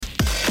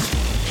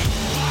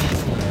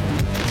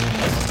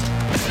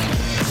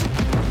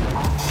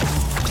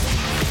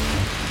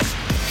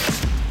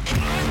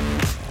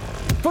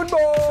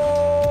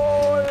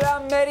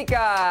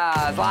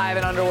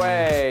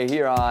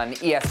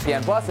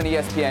ESPN Plus and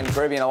ESPN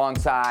Caribbean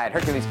alongside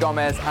Hercules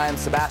Gomez. I'm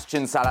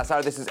Sebastian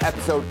Salazar. This is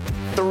episode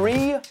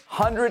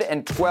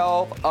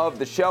 312 of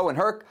the show. And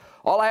Herc,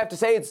 all I have to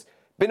say, it's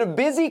been a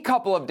busy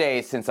couple of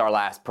days since our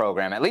last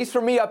program, at least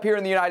for me up here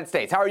in the United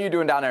States. How are you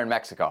doing down there in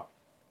Mexico?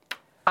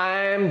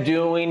 I'm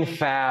doing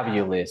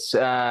fabulous. Did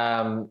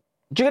you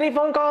get any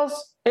phone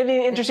calls?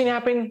 Anything interesting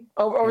happening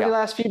over the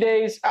last few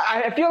days?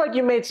 I feel like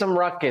you made some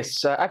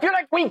ruckus. I feel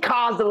like we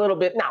caused a little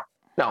bit.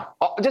 No,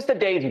 just a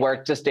day's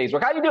work, How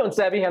you doing,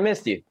 Sebi? I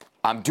missed you.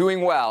 I'm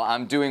doing well.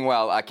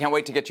 I can't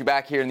wait to get you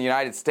back here in the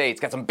United States.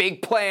 Got some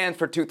big plans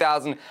for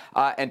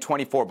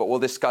 2024, but we'll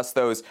discuss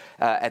those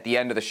at the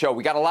end of the show.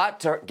 We got a lot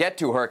to get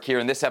to, Herc, here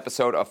in this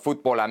episode of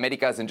Futbol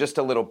Americas. In just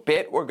a little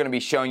bit, we're going to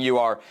be showing you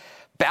our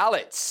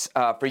ballots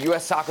for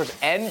U.S. Soccer's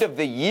End of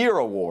the Year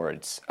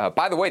Awards.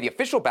 By the way, the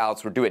official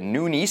ballots were due at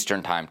noon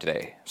Eastern time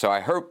today. So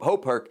I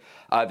hope Herc,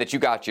 that you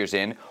got yours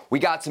in. We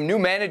got some new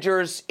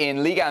managers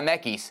in Liga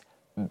MX.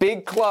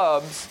 Big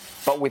clubs,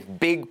 but with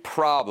big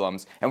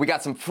problems. And we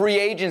got some free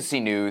agency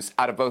news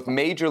out of both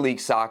Major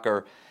League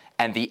Soccer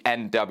and the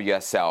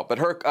NWSL. But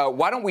Herc,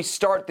 why don't we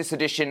start this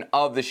edition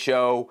of the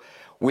show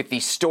with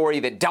the story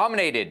that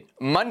dominated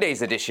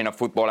Monday's edition of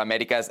Futbol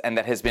Americas and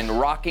that has been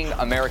rocking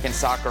American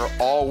soccer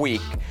all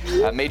week.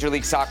 Major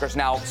League Soccer's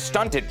now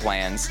stunted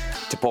plans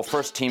to pull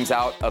first teams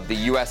out of the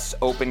U.S.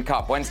 Open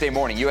Cup. Wednesday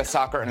morning, U.S.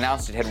 Soccer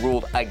announced it had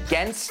ruled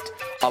against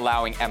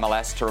allowing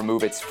MLS to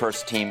remove its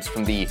first teams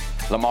from the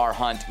Lamar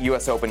Hunt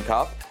U.S. Open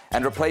Cup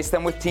and replace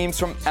them with teams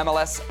from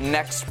MLS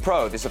Next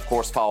Pro. This, of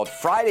course, followed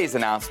Friday's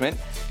announcement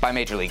by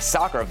Major League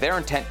Soccer of their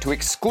intent to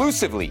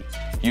exclusively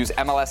use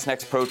MLS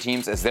Next Pro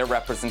teams as their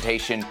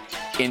representation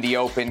in the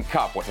Open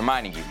Cup. Worth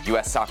reminding you,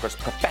 U.S. Soccer's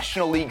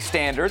professional league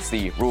standards,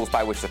 the rules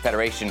by which the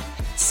federation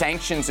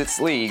sanctions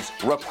its leagues,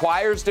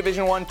 requires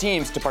Division I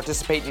teams to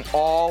participate in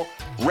all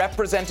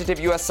representative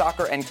U.S.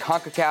 Soccer and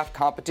CONCACAF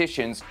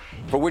competitions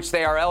for which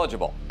they are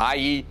eligible,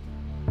 i.e.,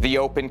 the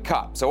Open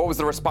Cup. So what was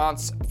the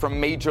response from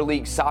Major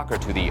League Soccer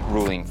to the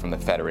ruling from the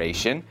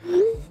federation?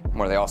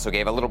 Where they also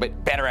gave a little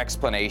bit better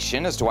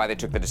explanation as to why they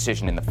took the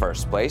decision in the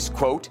first place.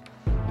 Quote,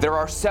 "There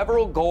are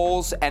several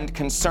goals and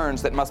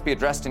concerns that must be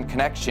addressed in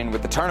connection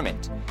with the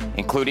tournament,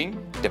 including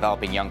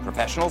developing young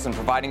professionals and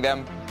providing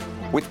them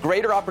with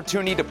greater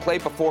opportunity to play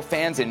before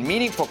fans in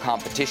meaningful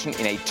competition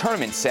in a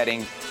tournament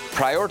setting,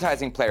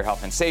 prioritizing player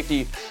health and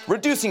safety,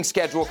 reducing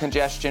schedule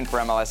congestion for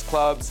MLS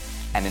clubs,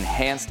 and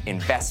enhanced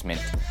investment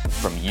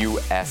from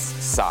U.S.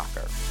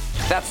 Soccer."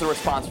 That's the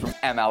response from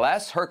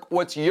MLS. Herc,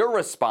 what's your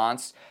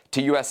response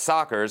to U.S.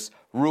 Soccer's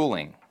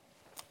ruling?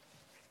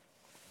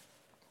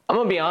 I'm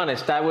going to be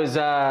honest. I was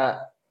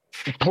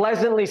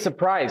pleasantly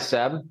surprised,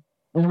 Seb.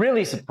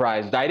 Really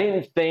surprised. I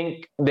didn't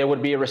think there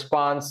would be a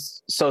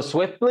response so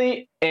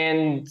swiftly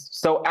and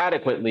so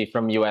adequately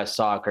from U.S.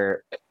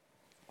 Soccer.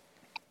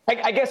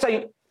 I guess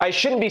I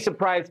shouldn't be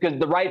surprised because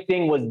the right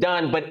thing was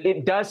done, but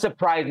it does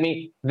surprise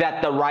me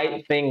that the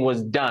right thing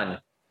was done.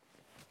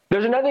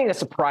 There's another thing that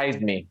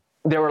surprised me.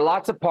 There were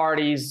lots of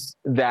parties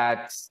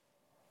that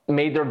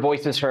made their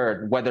voices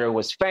heard, whether it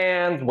was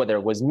fans, whether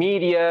it was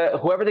media,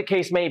 whoever the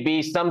case may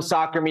be, some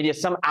soccer media,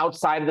 some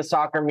outside of the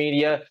soccer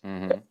media,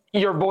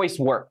 your voice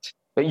worked.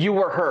 You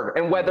were heard.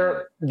 And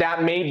whether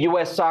that made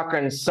U.S. Soccer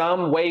in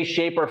some way,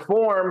 shape, or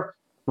form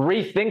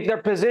rethink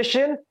their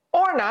position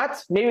or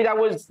not, maybe that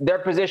was their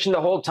position the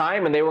whole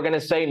time and they were going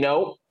to say,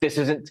 no, this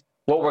isn't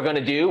what we're going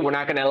to do. We're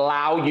not going to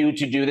allow you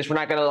to do this. We're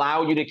not going to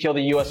allow you to kill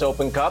the U.S.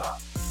 Open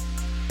Cup.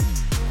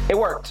 It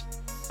worked.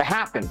 It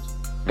happened.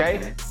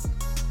 Okay?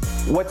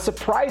 What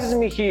surprises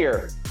me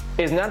here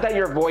is not that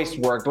your voice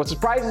worked. What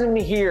surprises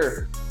me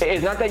here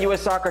is not that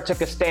U.S. Soccer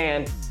took a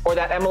stand or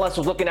that MLS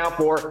was looking out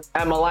for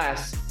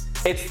MLS.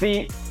 It's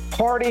the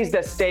parties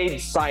that stayed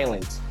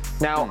silent.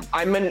 Now,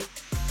 I'm an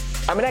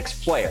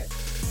ex-player.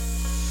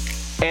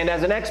 And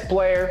as an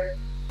ex-player,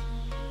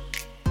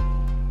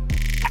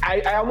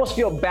 I almost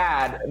feel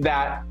bad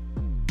that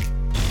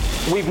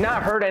we've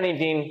not heard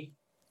anything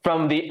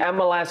from the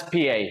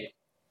MLSPA.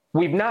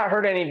 We've not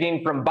heard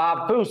anything from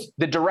Bob Foose,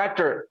 the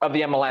director of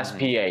the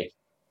MLSPA,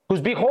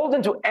 who's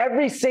beholden to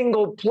every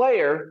single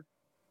player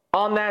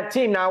on that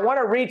team. Now, I want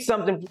to read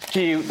something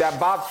to you that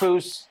Bob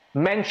Foose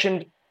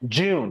mentioned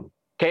June,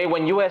 okay,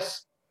 when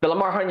the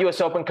Lamar Hunt U.S.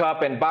 Open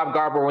Cup and Bob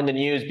Garber were in the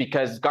news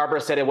because Garber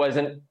said it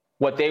wasn't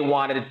what they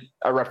wanted,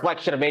 a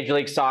reflection of Major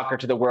League Soccer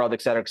to the world,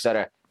 et cetera, et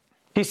cetera.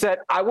 He said,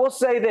 "I will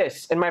say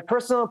this, in my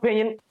personal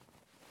opinion,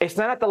 it's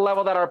not at the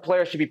level that our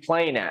players should be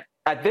playing at.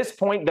 At this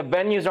point, the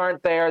venues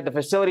aren't there, the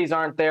facilities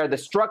aren't there, the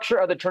structure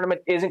of the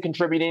tournament isn't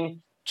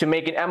contributing to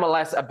making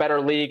MLS a better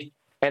league,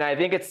 and I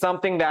think it's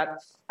something that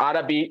ought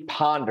to be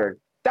pondered."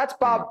 That's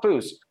Bob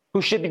Foose,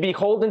 who should be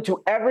beholden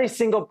to every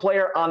single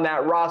player on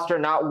that roster,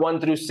 not 1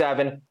 through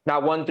 7,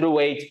 not 1 through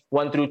 8,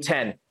 1 through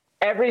 10.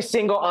 Every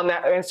single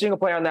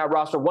player on that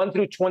roster, 1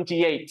 through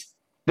 28.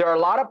 There are a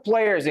lot of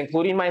players,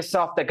 including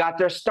myself, that got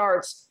their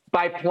starts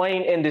by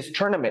playing in this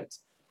tournament,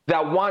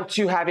 that want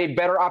to have a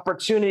better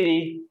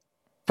opportunity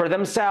for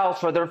themselves,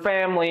 for their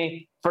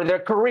family, for their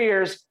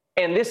careers,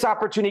 and this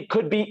opportunity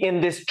could be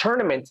in this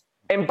tournament.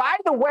 And by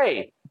the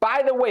way,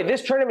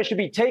 this tournament should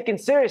be taken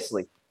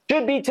seriously.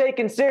 There's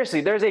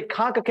a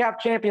CONCACAF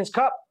Champions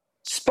Cup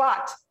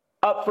spot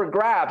up for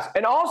grabs.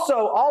 And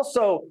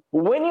also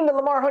winning the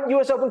Lamar Hunt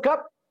U.S. Open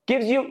Cup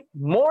gives you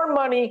more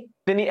money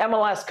than the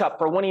MLS Cup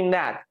for winning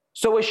that.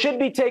 So it should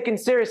be taken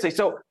seriously.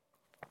 So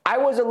I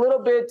was a little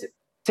bit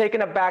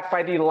taken aback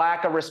by the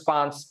lack of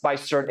response by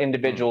certain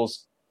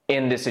individuals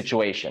in this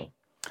situation.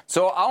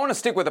 So I want to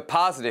stick with a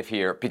positive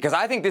here because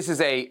I think this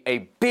is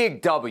a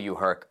big W,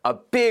 Herc, a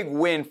big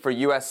win for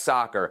U.S.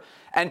 soccer.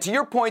 And to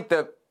your point,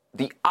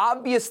 the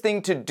obvious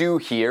thing to do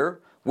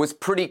here was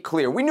pretty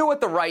clear. We knew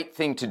what the right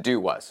thing to do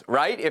was,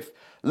 right? If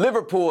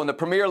Liverpool in the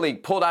Premier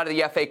League pulled out of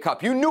the FA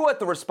Cup, you knew what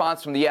the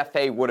response from the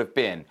FA would have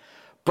been.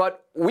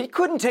 But we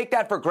couldn't take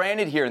that for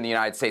granted here in the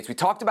United States. We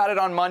talked about it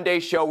on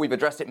Monday's show. We've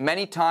addressed it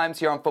many times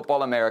here on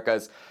Futbol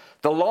Americas.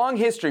 The long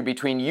history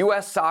between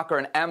U.S. soccer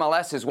and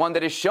MLS is one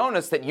that has shown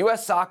us that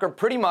U.S. soccer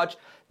pretty much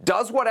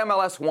does what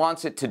MLS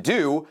wants it to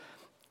do,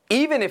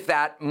 even if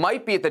that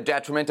might be at the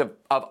detriment of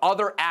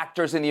other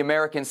actors in the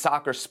American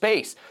soccer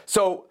space.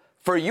 So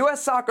for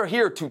U.S. soccer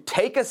here to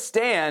take a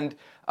stand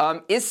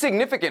is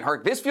significant,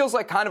 Herc. This feels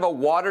like kind of a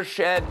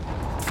watershed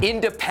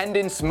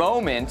independence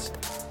moment,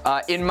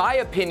 in my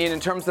opinion, in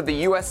terms of the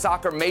U.S.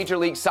 soccer, Major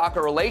League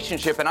Soccer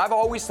relationship. And I've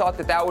always thought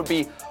that would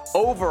be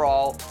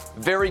overall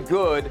very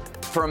good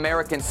for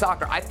American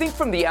soccer. I think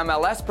from the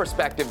MLS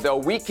perspective, though,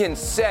 we can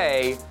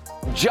say,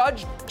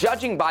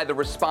 judging by the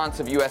response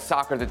of U.S.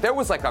 soccer, that there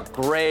was like a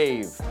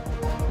grave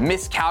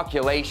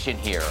miscalculation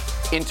here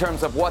in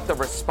terms of what the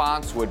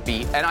response would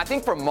be. And I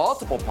think from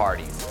multiple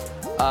parties,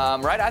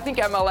 right? I think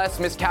MLS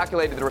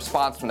miscalculated the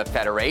response from the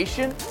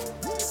Federation.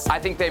 I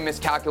think they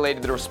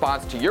miscalculated the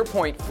response, to your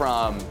point,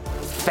 from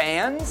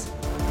fans.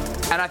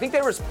 And I think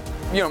they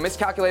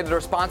miscalculated the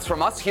response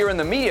from us here in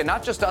the media,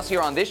 not just us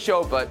here on this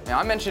show, but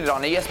I mentioned it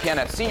on ESPN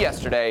FC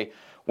yesterday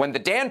when the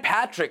Dan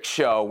Patrick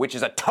Show, which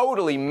is a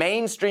totally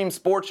mainstream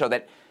sports show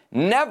that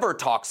never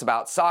talks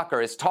about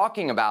soccer, is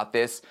talking about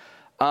this.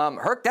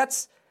 Herc,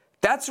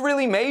 that's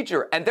really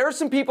major. And there are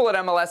some people at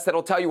MLS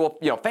that'll tell you,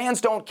 well,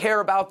 fans don't care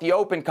about the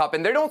Open Cup,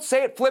 and they don't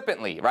say it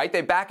flippantly, right?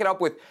 They back it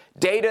up with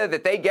data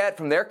that they get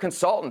from their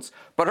consultants.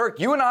 But Herc,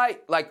 you and I,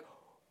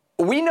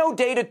 we know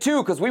data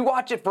too because we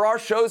watch it for our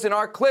shows and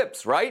our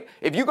clips, right?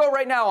 If you go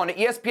right now on the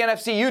ESPN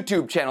FC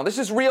YouTube channel, this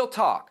is real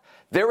talk.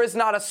 There is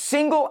not a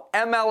single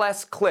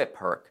MLS clip,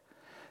 Herc,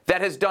 that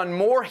has done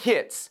more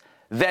hits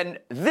than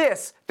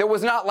this that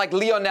was not like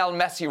Lionel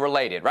Messi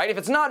related, right? If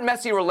it's not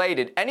Messi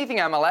related, anything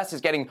MLS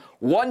is getting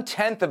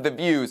 1/10 of the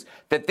views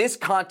that this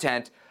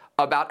content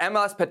about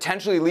MLS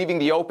potentially leaving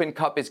the Open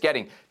Cup is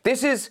getting.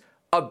 This is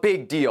a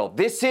big deal.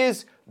 This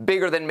is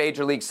bigger than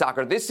Major League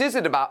Soccer. This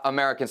isn't about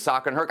American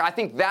soccer. And Herc, I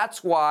think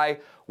that's why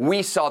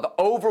we saw the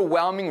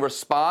overwhelming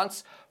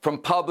response from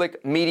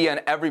public, media,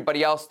 and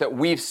everybody else that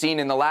we've seen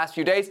in the last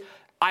few days.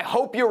 I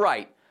hope you're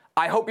right.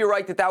 I hope you're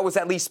right that was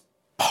at least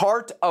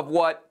part of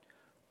what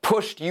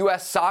pushed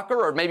U.S. soccer,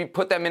 or maybe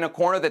put them in a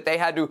corner that they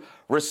had to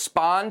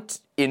respond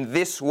in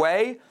this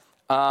way.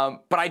 But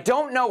I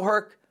don't know,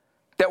 Herc,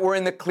 that we're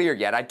in the clear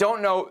yet.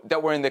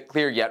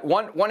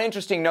 One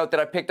interesting note that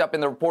I picked up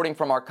in the reporting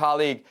from our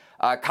colleague,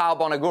 Kyle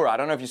Bonagura. I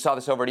don't know if you saw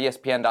this over at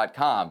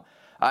ESPN.com.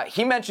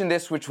 He mentioned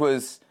this, which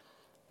was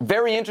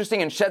very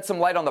interesting and shed some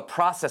light on the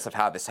process of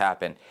how this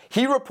happened.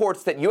 He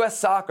reports that U.S.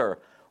 soccer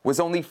was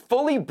only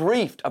fully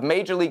briefed of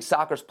Major League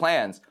Soccer's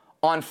plans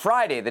on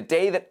Friday, the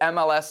day that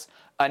MLS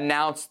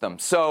announced them.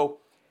 So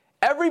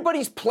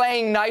everybody's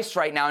playing nice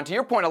right now. And to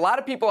your point, a lot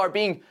of people are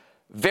being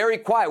very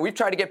quiet. We've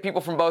tried to get people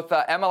from both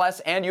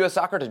MLS and U.S.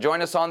 Soccer to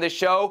join us on this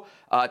show.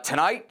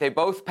 Tonight, they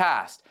both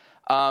passed.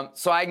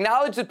 So I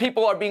acknowledge that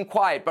people are being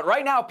quiet, but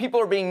right now people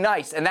are being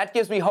nice, and that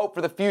gives me hope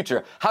for the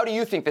future. How do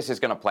you think this is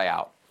going to play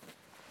out?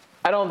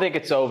 I don't think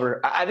it's over.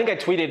 I think I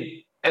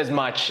tweeted as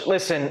much.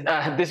 Listen,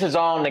 this is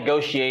all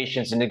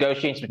negotiations, and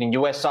negotiations between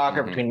U.S.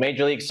 Soccer, between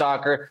Major League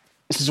Soccer.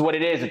 This is what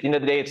it is. At the end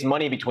of the day, it's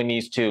money between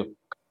these two.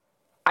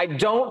 I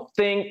don't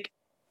think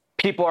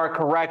people are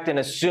correct in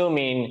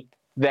assuming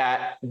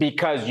that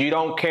because you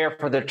don't care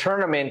for the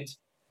tournament,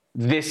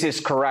 this is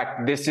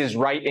correct, this is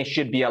right, and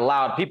should be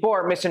allowed. People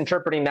are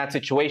misinterpreting that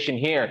situation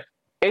here.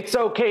 It's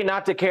okay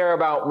not to care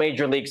about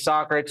Major League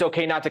Soccer. It's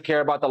okay not to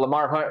care about the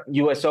Lamar Hunt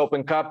U.S.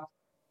 Open Cup.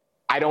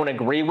 I don't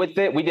agree with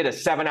it. We did a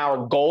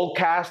 7-hour gold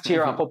cast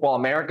here on Futbol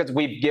Americas.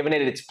 We've given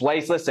it its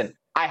place. Listen,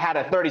 I had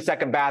a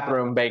 30-second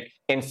bathroom break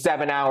in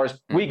 7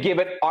 hours. We give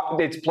it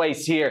its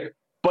place here.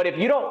 But if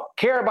you don't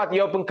care about the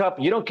Open Cup,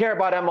 you don't care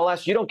about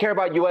MLS, you don't care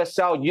about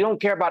USL, you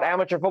don't care about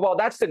amateur football,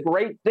 that's the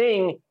great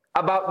thing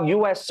about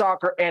U.S.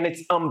 soccer and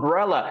its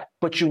umbrella.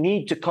 But you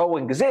need to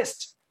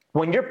coexist.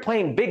 When you're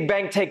playing big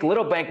bank, take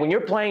little bank, when you're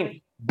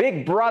playing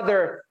big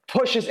brother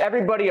pushes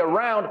everybody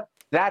around,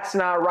 that's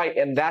not right.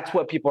 And that's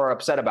what people are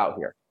upset about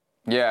here.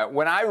 Yeah,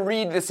 when I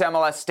read this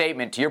MLS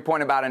statement, to your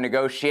point about a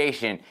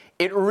negotiation,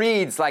 it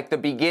reads like the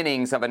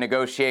beginnings of a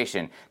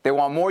negotiation. They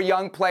want more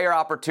young player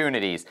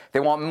opportunities. They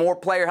want more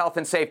player health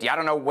and safety. I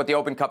don't know what the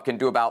Open Cup can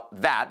do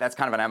about that. That's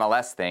kind of an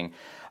MLS thing.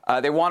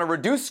 They want to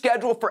reduce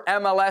schedule for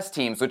MLS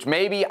teams, which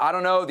maybe, I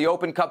don't know, the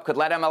Open Cup could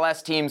let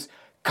MLS teams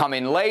come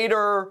in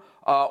later,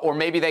 or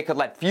maybe they could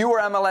let fewer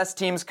MLS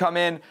teams come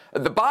in.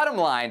 The bottom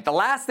line, the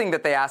last thing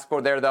that they ask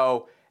for there,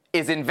 though,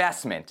 is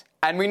investment.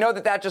 And we know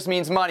that that just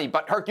means money.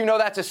 But, Herc, you know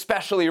that's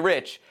especially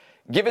rich,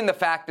 given the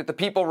fact that the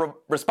people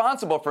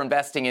responsible for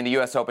investing in the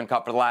U.S. Open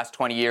Cup for the last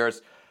 20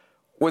 years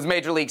was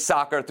Major League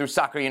Soccer through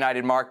Soccer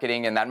United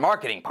Marketing and that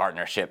marketing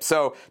partnership.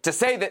 So to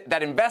say that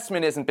that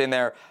investment isn't been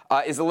there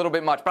is a little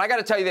bit much. But I got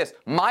to tell you this.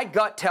 My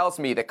gut tells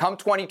me that come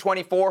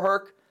 2024,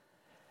 Herc,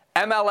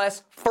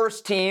 MLS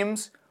first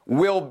teams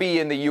will be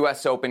in the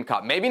U.S. Open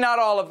Cup. Maybe not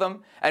all of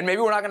them, and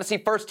maybe we're not going to see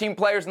first-team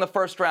players in the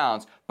first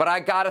rounds, but I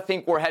got to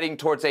think we're heading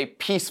towards a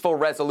peaceful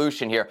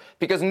resolution here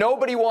because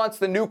nobody wants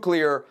the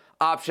nuclear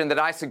option that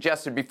I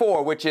suggested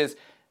before, which is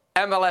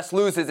MLS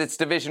loses its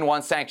Division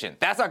I sanction.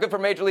 That's not good for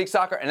Major League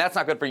Soccer, and that's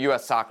not good for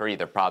U.S. soccer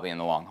either, probably in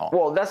the long haul.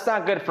 Well, that's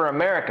not good for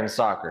American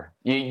soccer.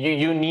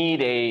 You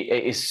need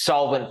a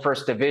solvent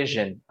first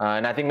division,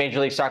 and I think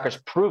Major League Soccer's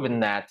proven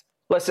that.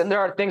 Listen, there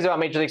are things about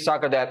Major League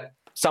Soccer that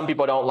some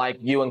people don't like,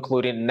 you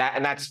included, and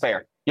that's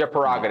fair. Your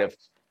prerogative.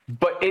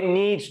 But it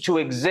needs to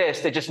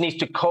exist. It just needs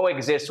to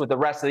coexist with the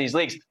rest of these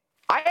leagues.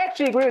 I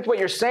actually agree with what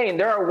you're saying.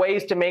 There are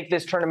ways to make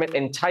this tournament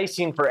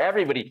enticing for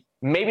everybody.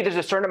 Maybe there's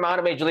a certain amount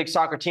of Major League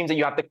Soccer teams that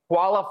you have to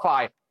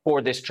qualify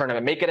for this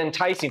tournament, make it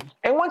enticing.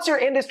 And once you're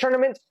in this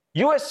tournament,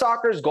 U.S.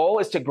 Soccer's goal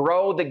is to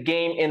grow the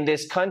game in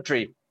this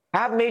country.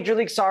 Have Major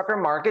League Soccer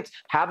markets,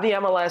 have the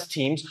MLS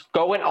teams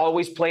go and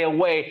always play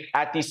away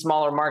at these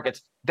smaller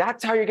markets.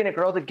 That's how you're going to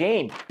grow the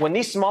game. When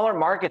these smaller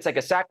markets, like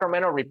a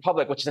Sacramento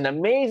Republic, which is an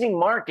amazing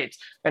market,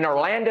 and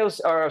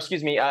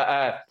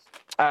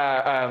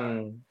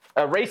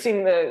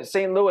Racing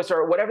St. Louis,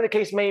 or whatever the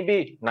case may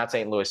be, not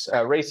St. Louis,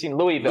 Racing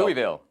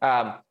Louisville.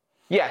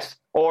 Yes,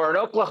 or in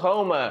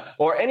Oklahoma,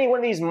 or any one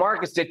of these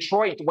markets,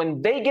 Detroit,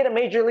 when they get a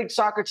Major League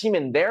Soccer team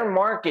in their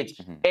market,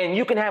 and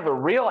you can have a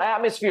real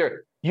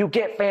atmosphere, you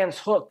get fans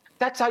hooked.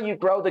 That's how you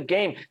grow the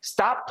game.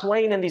 Stop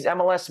playing in these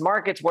MLS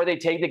markets where they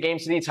take the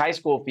games to these high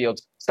school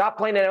fields. Stop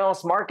playing in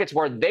MLS markets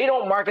where they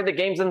don't market the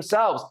games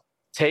themselves.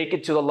 Take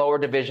it to the lower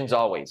divisions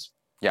always.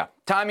 Yeah,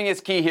 timing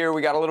is key here.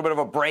 We got a little bit of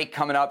a break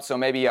coming up, so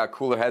maybe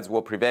cooler heads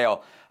will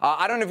prevail.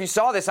 I don't know if you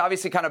saw this,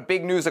 obviously kind of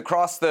big news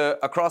across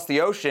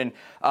the ocean.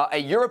 A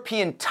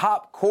European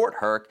top court,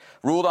 Herc,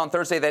 ruled on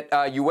Thursday that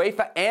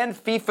UEFA and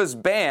FIFA's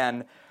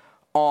ban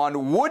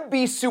on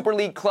would-be Super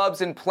League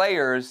clubs and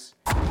players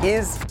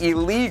is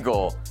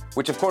illegal,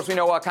 which of course we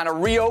know kind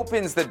of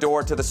reopens the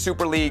door to the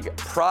Super League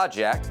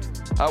project.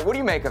 What do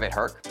you make of it,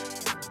 Herc?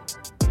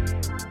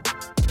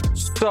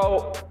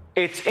 So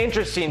it's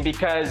interesting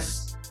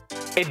because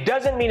it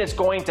doesn't mean it's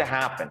going to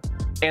happen.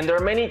 And there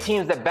are many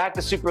teams that backed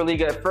the Super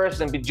League at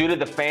first, and due to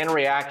the fan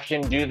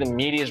reaction, due to the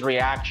media's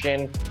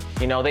reaction,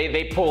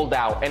 they pulled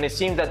out. And it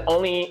seems that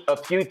only a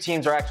few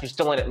teams are actually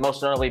still in it,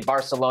 most notably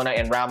Barcelona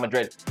and Real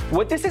Madrid.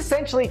 What this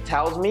essentially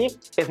tells me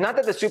is not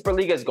that the Super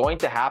League is going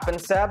to happen,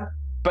 Seb,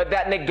 but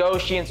that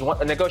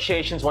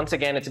negotiations, once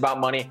again, it's about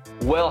money,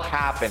 will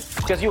happen.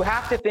 Because you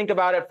have to think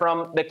about it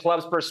from the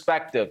club's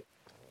perspective.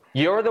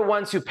 You're the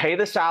ones who pay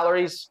the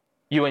salaries,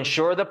 you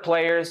insure the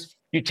players,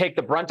 you take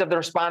the brunt of the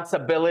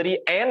responsibility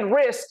and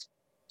risk.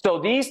 So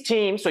these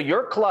teams, so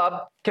your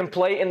club can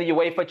play in the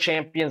UEFA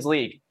Champions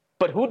League.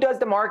 But who does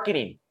the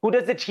marketing? Who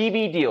does the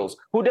TV deals?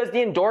 Who does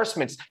the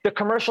endorsements, the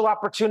commercial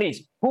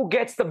opportunities? Who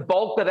gets the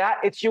bulk of that?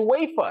 It's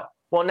UEFA.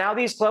 Well, now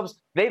these clubs,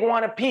 they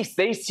want a piece.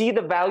 They see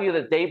the value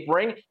that they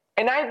bring.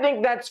 And I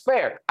think that's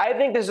fair. I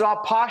think this is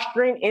all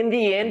posturing in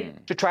the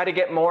end to try to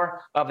get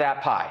more of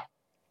that pie.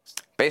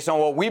 Based on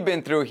what we've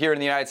been through here in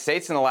the United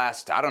States in the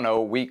last,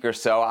 week or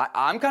so,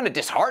 I'm kind of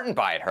disheartened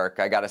by it, Herc,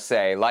 I got to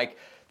say. Like,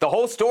 the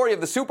whole story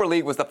of the Super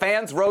League was the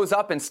fans rose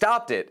up and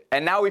stopped it.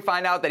 And now we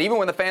find out that even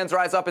when the fans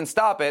rise up and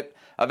stop it,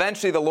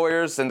 eventually the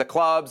lawyers and the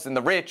clubs and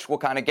the rich will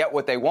kind of get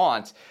what they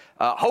want.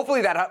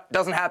 Hopefully that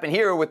doesn't happen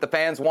here with the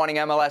fans wanting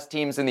MLS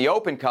teams in the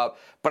Open Cup.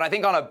 But I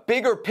think on a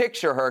bigger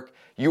picture, Herc,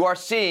 you are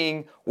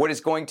seeing what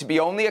is going to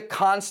be only a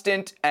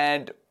constant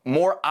and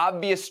more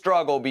obvious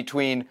struggle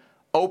between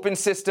open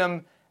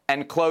system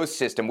and closed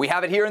system. We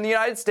have it here in the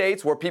United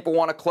States where people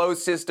want a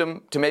closed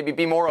system to maybe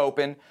be more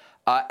open.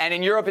 And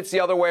in Europe, it's the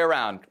other way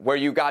around, where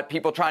you got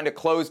people trying to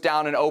close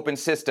down an open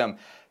system.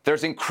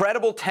 There's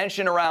incredible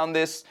tension around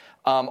this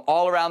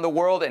all around the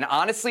world. And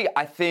honestly,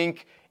 I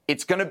think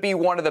it's going to be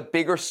one of the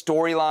bigger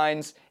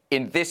storylines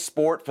in this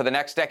sport for the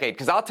next decade.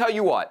 Because I'll tell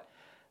you what,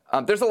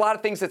 there's a lot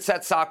of things that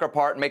set soccer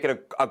apart and make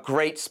it a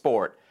great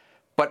sport.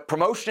 But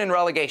promotion and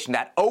relegation,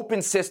 that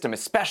open system,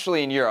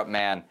 especially in Europe,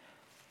 man,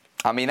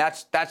 I mean,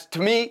 that's to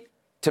me,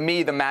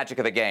 the magic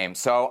of the game.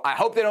 So I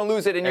hope they don't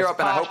lose it in Europe,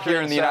 and I hope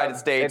here in the United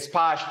States, it's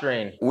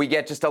posturing. We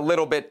get just a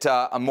little bit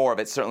more of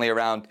it, certainly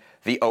around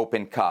the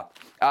Open Cup.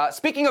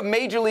 Speaking of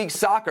Major League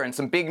Soccer and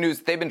some big news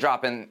that they've been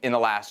dropping in the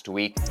last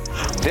week,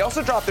 they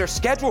also dropped their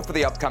schedule for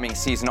the upcoming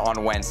season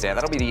on Wednesday.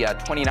 That'll be the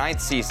 29th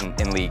season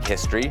in league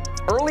history.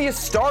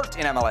 Earliest start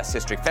in MLS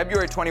history,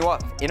 February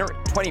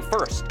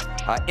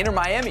 21st. Inter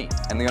Miami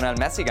and Lionel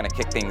Messi going to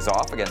kick things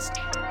off against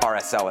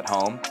RSL at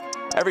home.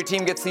 Every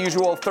team gets the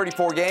usual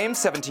 34 games,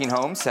 17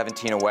 home,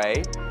 17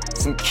 away.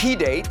 Some key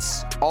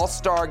dates.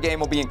 All-Star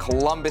game will be in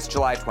Columbus,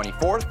 July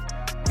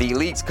 24th. The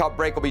League's Cup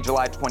break will be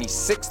July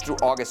 26th through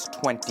August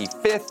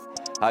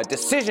 25th.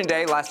 Decision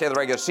Day, last day of the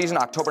regular season,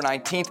 October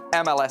 19th.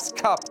 MLS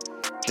Cup,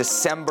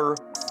 December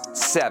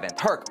 7th.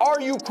 Herc,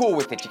 are you cool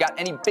with it? You got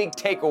any big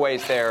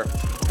takeaways there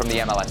from the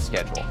MLS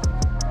schedule?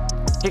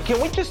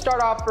 Can we just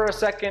start off for a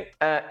second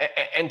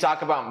and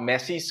talk about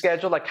Messi's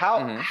schedule? Like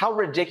how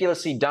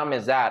ridiculously dumb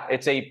is that?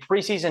 It's a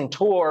preseason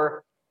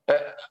tour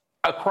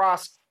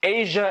across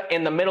Asia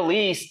and the Middle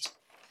East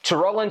to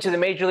roll into the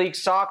Major League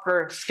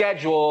Soccer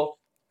schedule,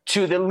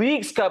 to the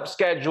League's Cup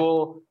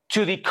schedule,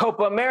 to the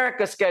Copa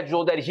America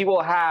schedule that he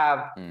will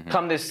have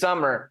come this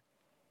summer.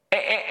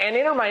 And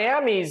Inter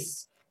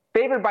Miami's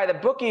favored by the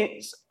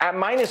bookies at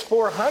minus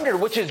 400,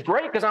 which is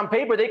great because on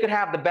paper they could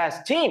have the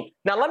best team.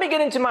 Now let me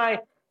get into my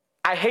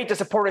I hate the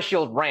Supporter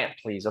Shield rant,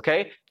 please,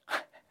 okay?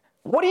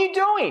 What are you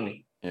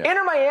doing? Yeah.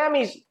 Inter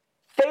Miami's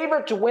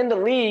favored to win the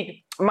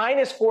league,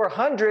 minus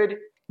 400,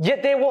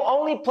 yet they will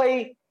only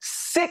play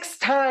 6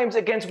 times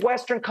against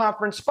Western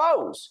Conference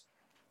foes.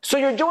 So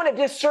you're doing a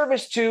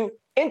disservice to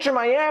Inter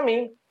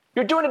Miami.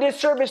 You're doing a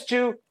disservice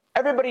to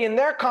everybody in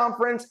their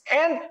conference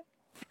and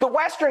the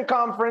Western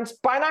Conference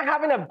by not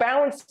having a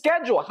balanced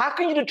schedule. How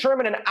can you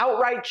determine an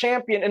outright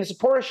champion in the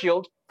Supporter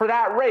Shield for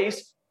that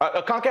race,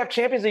 a CONCACAF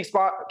Champions League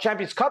spot,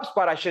 Champions Cup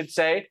spot, I should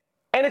say,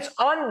 and it's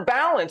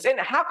unbalanced? And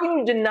how can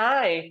you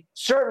deny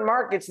certain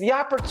markets the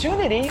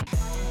opportunity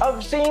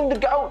of seeing the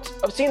GOAT,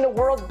 of seeing the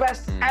world's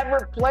best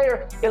ever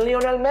player in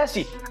Lionel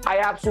Messi? I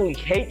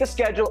absolutely hate the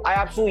schedule. I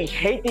absolutely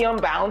hate the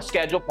unbalanced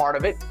schedule part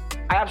of it.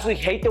 I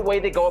absolutely hate the way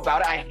they go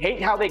about it. I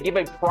hate how they give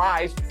a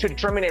prize to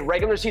determine a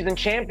regular season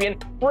champion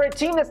for a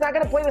team that's not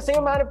going to play the same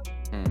amount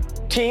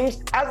of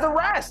teams as the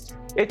rest.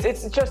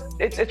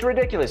 It's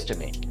ridiculous to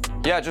me.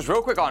 Yeah, just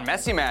real quick on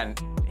Messi, man.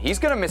 He's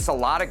going to miss a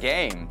lot of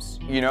games.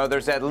 You know,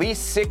 there's at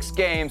least 6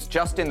 games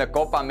just in the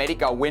Copa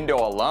America window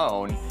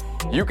alone.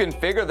 You can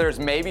figure there's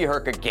maybe,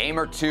 Herc, a game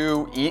or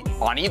 2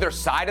 on either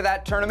side of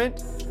that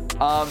tournament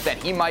that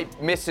he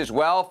might miss as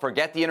well.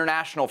 Forget the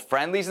international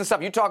friendlies and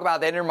stuff. You talk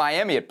about the Inter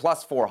Miami at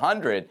plus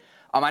 400.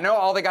 I know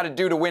all they got to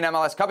do to win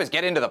MLS Cup is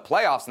get into the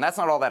playoffs, and that's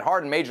not all that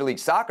hard in Major League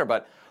Soccer,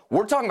 but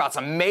we're talking about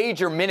some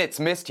major minutes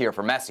missed here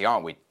for Messi,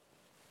 aren't we?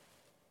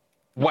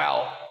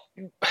 Well,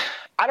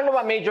 I don't know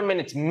about major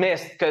minutes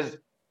missed because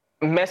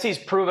Messi's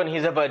proven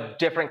he's of a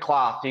different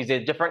cloth. He's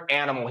a different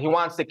animal. He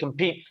wants to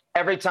compete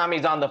every time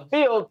he's on the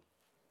field.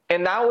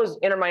 And that was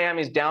Inter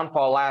Miami's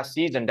downfall last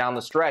season down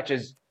the stretch,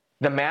 is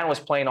the man was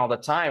playing all the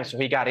time, so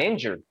he got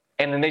injured.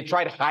 And then they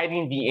tried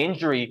hiding the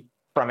injury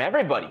from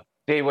everybody.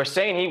 They were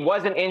saying he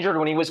wasn't injured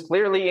when he was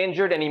clearly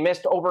injured, and he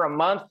missed over a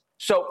month.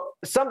 So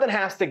something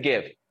has to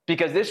give,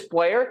 because this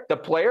player, the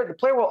player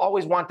will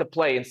always want to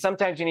play. And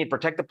sometimes you need to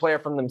protect the player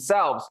from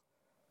themselves.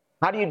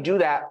 How do you do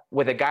that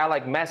with a guy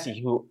like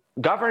Messi who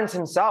governs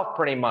himself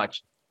pretty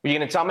much? Are you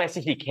going to tell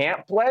Messi he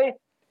can't play?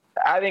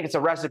 I think it's a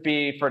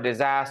recipe for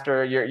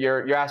disaster.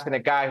 You're asking a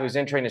guy who's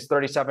entering his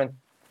 37th,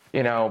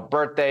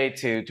 birthday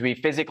to be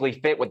physically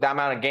fit with that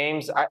amount of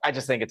games. I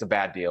just think it's a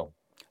bad deal.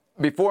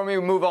 Before we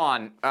move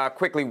on,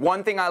 quickly,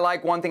 one thing I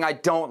like, one thing I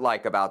don't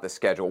like about the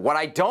schedule. What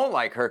I don't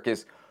like, Herc,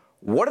 is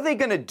what are they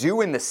going to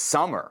do in the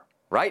summer,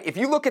 right? If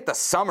you look at the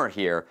summer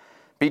here,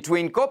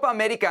 between Copa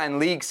America and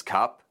Leagues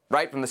Cup,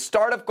 right, from the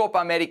start of Copa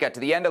America to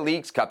the end of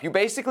Leagues Cup, you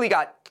basically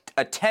got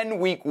a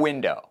 10-week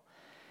window.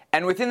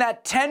 And within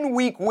that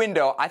 10-week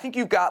window, I think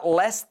you've got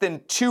less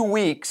than 2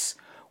 weeks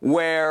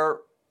where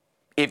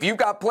if you've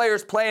got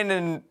players playing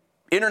in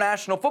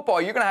international football,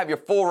 you're going to have your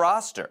full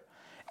roster.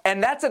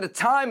 And that's at a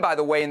time, by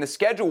the way, in the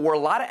schedule where a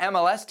lot of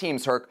MLS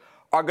teams, Herc,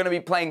 are going to be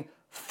playing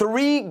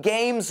 3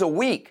 games a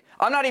week.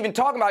 I'm not even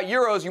talking about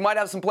Euros. You might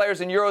have some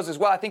players in Euros as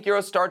well. I think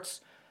Euros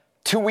starts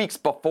 2 weeks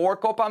before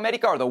Copa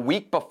America or the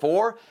week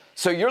before.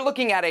 So you're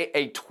looking at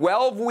a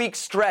 12-week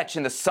stretch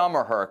in the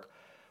summer, Herc,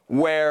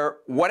 where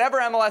whatever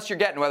MLS you're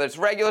getting, whether it's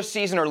regular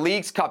season or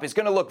Leagues Cup, is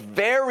going to look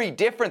very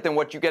different than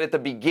what you get at the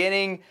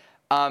beginning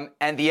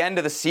and the end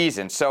of the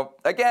season. So,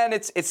 again,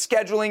 it's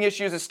scheduling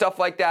issues and stuff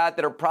like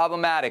that are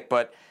problematic.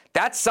 But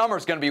that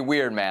summer's going to be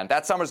weird, man.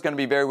 That summer's going to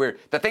be very weird.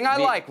 The thing I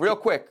like, real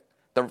quick,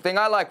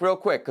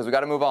 because we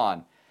got to move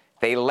on,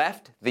 they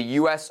left the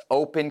U.S.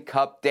 Open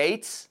Cup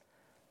dates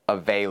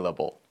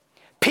available.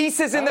 Peace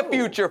is in the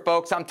future,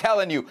 folks. I'm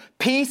telling you,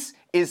 peace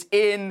is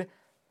in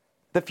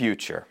the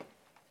future.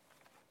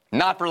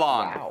 Not for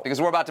long,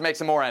 because we're about to make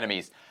some more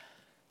enemies.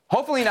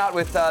 Hopefully not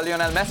with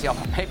Lionel Messi,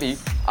 although maybe.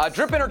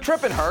 Drippin' or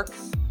trippin', Herc.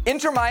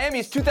 Inter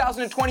Miami's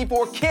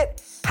 2024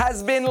 kit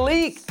has been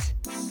leaked.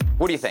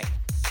 What do you think?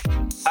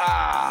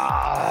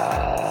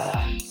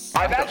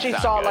 I've actually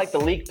saw like the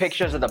leaked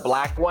pictures of the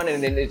black one,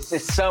 and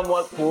it's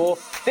somewhat cool.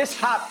 This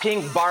hot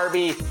pink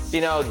Barbie,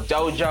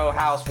 dojo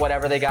house,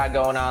 whatever they got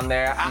going on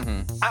there.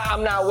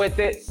 I'm not with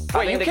it.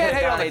 Wait, you can't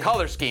hate on the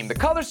color scheme. The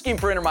color scheme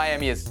for Inter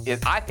Miami is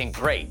I think,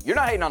 great. You're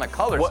not hating on a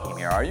color scheme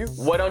here, are you?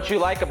 What don't you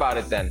like about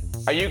it then?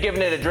 Are you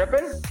giving it a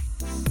drippin'?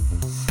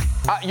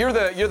 You're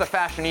the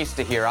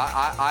fashionista here.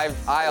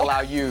 I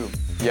allow you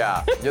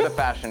Yeah, you're the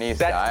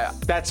fashionista.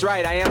 That's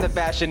right. I am the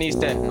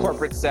fashionista,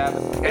 corporate Seb.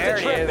 There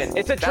he is.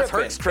 It's a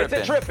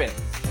trippin'.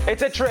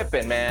 It's a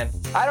trippin', man.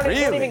 Don't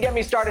even get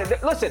me started.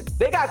 Listen,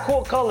 they got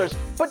cool colors,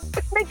 but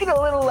make it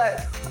a little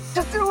less.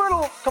 Just a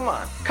little. Come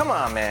on,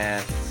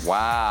 man.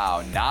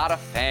 Wow, not a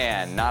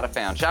fan.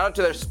 Shout out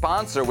to their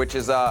sponsor, which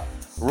is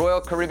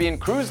Royal Caribbean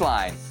Cruise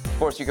Line. Of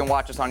course, you can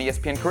watch us on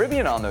ESPN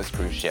Caribbean on those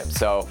cruise ships.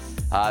 So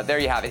there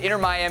you have it. Inter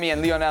Miami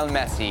and Lionel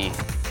Messi,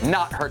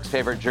 not Herc's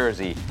favorite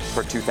jersey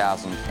for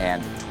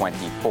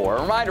 2024.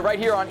 A reminder right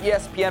here on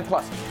ESPN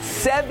Plus,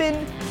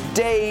 7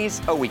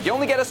 days a week. You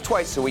only get us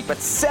twice a week, but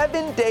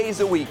 7 days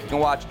a week you can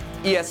watch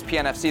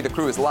ESPN FC. The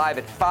Crew is live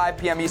at 5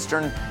 p.m.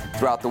 Eastern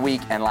throughout the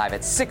week and live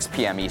at 6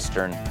 p.m.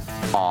 Eastern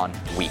on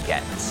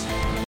weekends.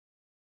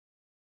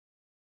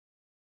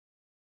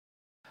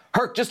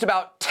 Herc, just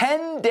about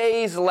 10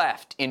 days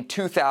left in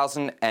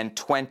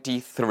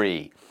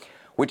 2023,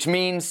 which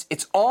means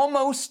it's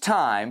almost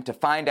time to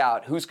find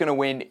out who's going to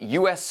win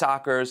U.S.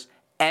 Soccer's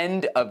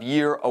End of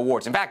Year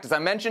Awards. In fact, as I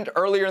mentioned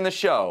earlier in the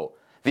show,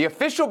 the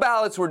official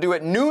ballots were due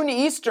at noon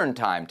Eastern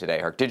time today,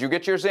 Herc. Did you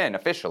get yours in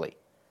officially?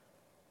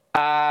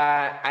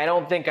 I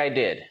don't think I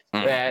did.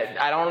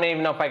 I don't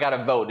even know if I got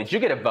a vote. Did you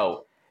get a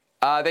vote?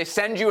 They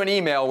send you an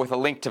email with a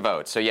link to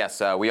vote. So yes,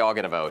 we all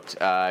get a vote.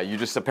 You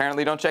just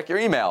apparently don't check your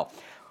email.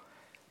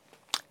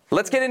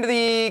 Let's get into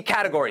the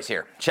categories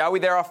here, shall we?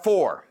 There are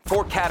four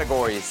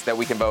categories that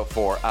we can vote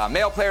for.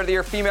 Male Player of the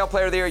Year, Female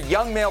Player of the Year,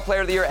 Young Male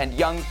Player of the Year, and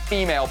Young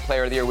Female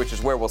Player of the Year, which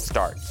is where we'll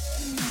start.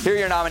 Here are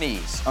your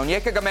nominees.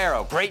 Onyeka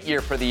Gamero, great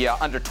year for the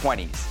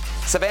under-20s.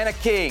 Savannah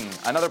King,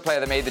 another player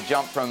that made the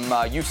jump from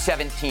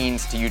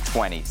U17s to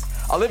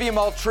U20s. Olivia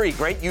Moultrie,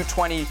 great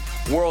U20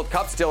 World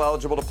Cup, still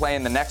eligible to play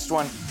in the next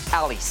one.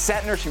 Ali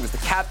Settner, she was the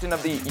captain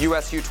of the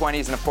US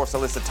U20s. And, of course,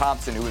 Alyssa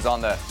Thompson, who was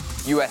on the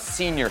US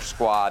senior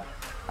squad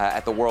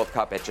at the World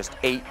Cup at just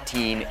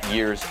 18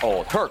 years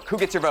old. Herc, who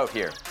gets your vote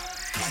here?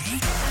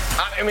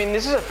 I mean,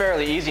 this is a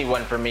fairly easy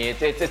one for me.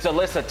 It's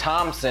Alyssa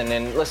Thompson.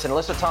 And listen,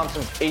 Alyssa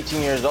Thompson's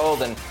 18 years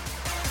old, and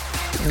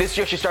this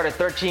year she started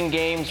 13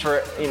 games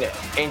for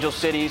Angel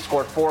City,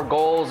 scored 4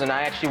 goals, and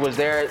I actually was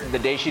there the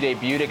day she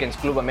debuted against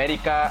Futbol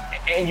Americas,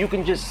 and you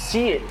can just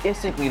see it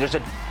instantly. There's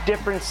a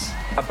difference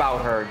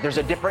about her. There's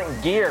a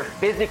different gear.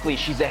 Physically,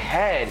 she's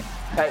ahead.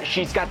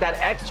 She's got that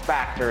X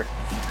factor.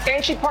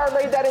 And she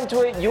parlayed that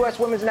into a U.S.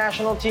 women's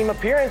national team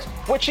appearance,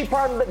 which she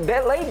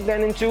parlayed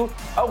then into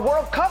a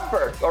World Cup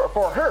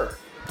for her.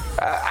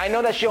 I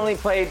know that she only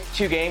played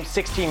 2 games,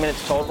 16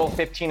 minutes total,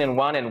 15 in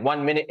one and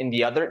 1 minute in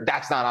the other.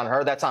 That's not on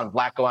her. That's on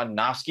Vlatko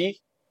Andonovski.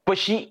 But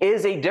she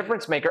is a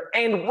difference maker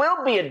and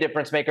will be a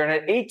difference maker. And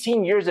at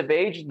 18 years of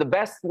age, the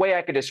best way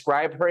I could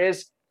describe her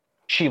is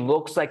she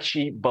looks like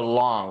she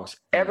belongs.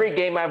 Every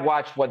game I've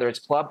watched, whether it's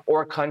club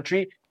or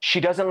country, she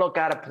doesn't look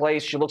out of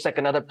place. She looks like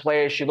another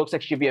player. She looks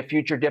like she'd be a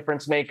future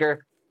difference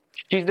maker.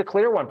 She's the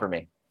clear one for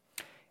me.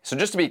 So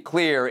just to be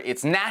clear,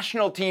 it's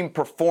national team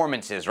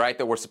performances, right,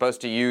 that we're supposed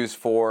to use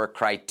for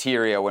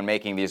criteria when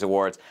making these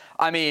awards.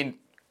 I mean,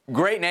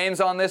 great names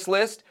on this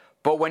list,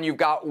 but when you've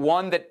got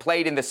one that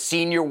played in the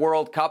Senior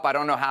World Cup, I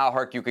don't know how,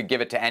 Herc, you could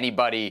give it to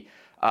anybody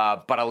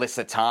but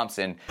Alyssa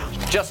Thompson.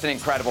 Just an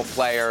incredible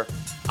player.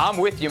 I'm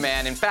with you,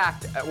 man. In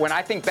fact, when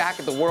I think back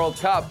at the World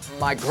Cup,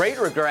 my great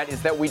regret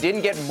is that we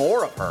didn't get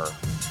more of her.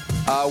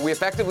 We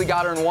effectively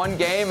got her in one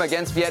game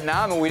against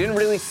Vietnam, and we didn't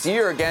really see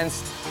her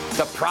against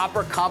the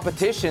proper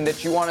competition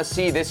that you want to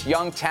see this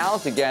young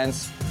talent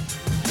against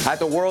at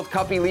the World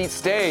Cup elite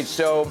stage.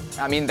 So,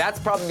 I mean, that's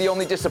probably the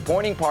only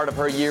disappointing part of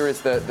her year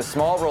is the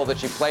small role that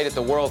she played at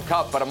the World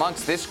Cup. But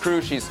amongst this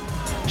crew, she's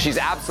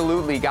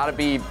absolutely got to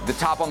be the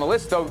top on the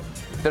list, though.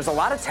 There's a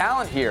lot of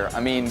talent here. I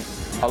mean,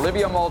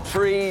 Olivia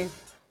Moultrie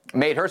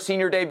made her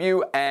senior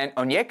debut, and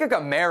Onyeka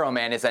Gamero,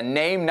 man, is a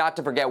name not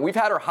to forget. We've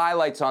had her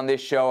highlights on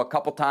this show a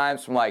couple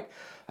times from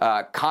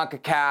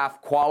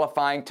CONCACAF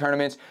qualifying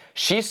tournaments.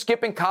 She's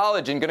skipping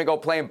college and going to go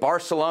play in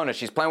Barcelona.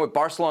 She's playing with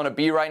Barcelona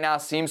B right now.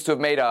 Seems to have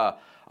made a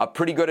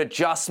pretty good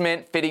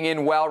adjustment, fitting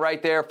in well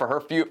right there for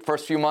her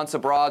first few months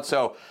abroad.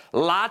 So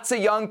lots of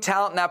young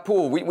talent in that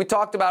pool. We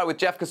talked about it with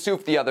Jeff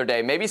Kassouf the other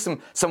day. Maybe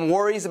some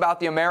worries about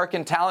the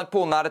American talent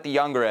pool, not at the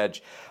younger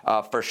edge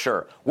for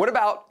sure. What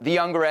about the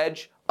younger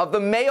edge of the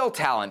male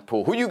talent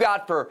pool? Who you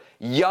got for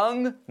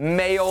Young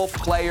Male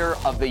Player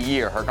of the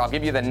Year? Herc, I'll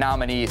give you the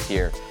nominees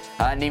here.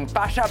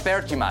 Nimfasha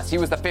Berchimas, he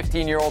was the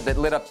 15-year-old that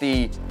lit up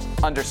the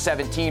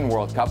Under-17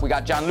 World Cup. We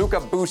got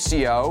Gianluca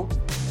Busio,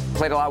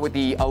 played a lot with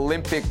the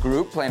Olympic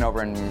group, playing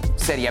over in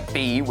Serie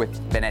B with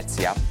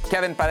Venezia.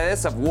 Kevin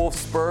Paredes of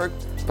Wolfsburg,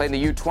 played in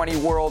the U20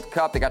 World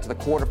Cup. They got to the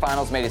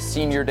quarterfinals, made his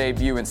senior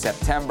debut in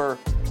September.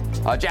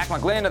 Jack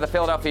McGlynn of the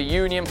Philadelphia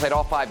Union, played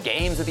all 5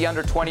 games at the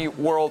Under-20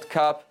 World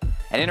Cup.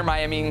 And Inter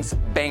Miami's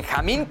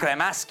Benjamin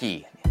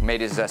Kremaski made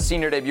his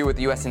senior debut with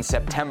the U.S. in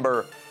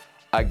September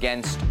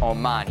against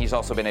Oman. He's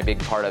also been a big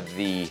part of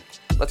the,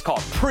 let's call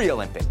it,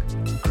 pre-Olympic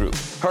group.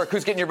 Herc,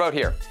 who's getting your vote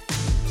here?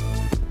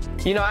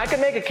 You know, I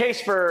could make a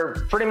case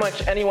for pretty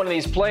much any one of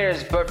these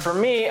players, but for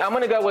me, I'm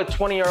going to go with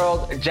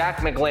 20-year-old Jack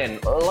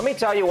McGlynn. Let me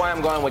tell you why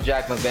I'm going with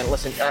Jack McGlynn.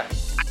 Listen,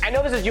 I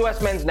know this is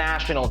U.S. men's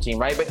national team,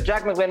 right? But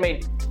Jack McGlynn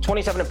made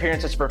 27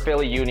 appearances for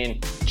Philly Union,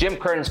 Jim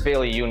Curtin's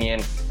Philly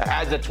Union,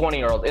 as a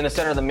 20-year-old in the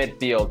center of the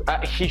midfield.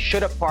 He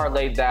should have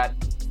parlayed that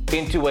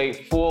into a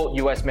full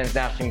U.S. men's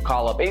national team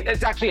call-up.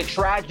 It's actually a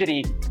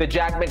tragedy that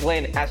Jack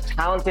McGlynn, as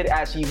talented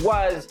as he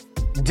was,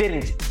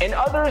 didn't. And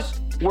others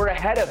were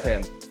ahead of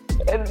him.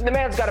 The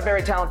man's got a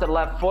very talented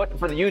left foot.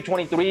 For the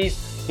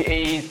U23s,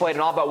 he's played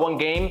in all but one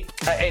game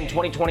in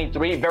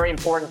 2023. Very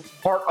important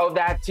part of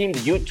that team. The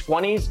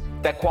U20s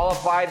that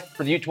qualified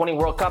for the U20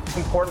 World Cup,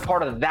 important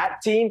part of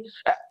that team.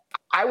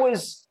 I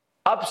was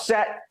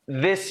upset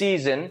this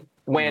season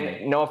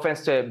when, no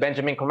offense to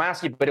Benjamin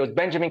Kromaski, but it was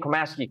Benjamin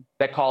Kromaski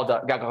that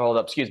got called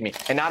up,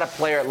 and not a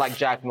player like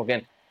Jack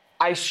McGlynn.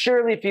 I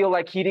surely feel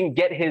like he didn't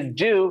get his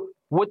due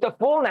with the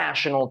full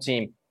national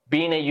team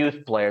being a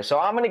youth player. So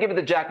I'm going to give it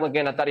to Jack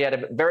McGlynn. I thought he had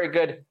a very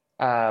good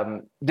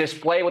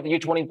display with the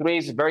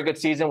U23s, a very good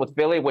season with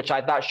Philly, which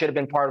I thought should have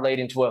been parlayed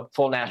into a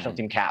full national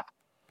team cap.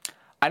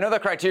 I know the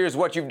criteria is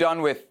what you've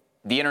done with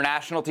the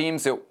international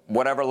teams at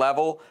whatever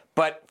level,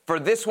 but for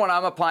this one,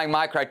 I'm applying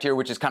my criteria,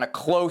 which is kind of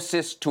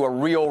closest to a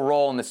real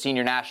role in the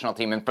senior national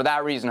team. And for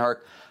that reason,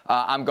 Herc,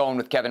 I'm going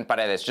with Kevin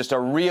Paredes. Just a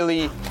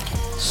really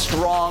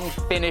strong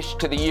finish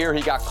to the year.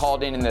 He got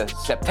called in the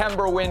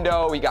September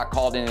window. He got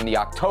called in the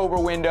October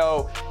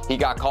window. He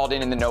got called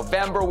in the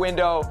November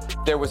window.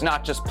 There was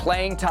not just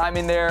playing time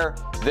in there.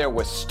 There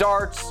was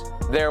starts.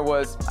 There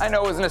was, I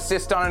know it was an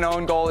assist on an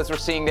own goal, as we're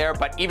seeing there,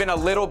 but even a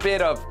little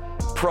bit of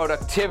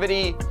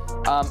productivity.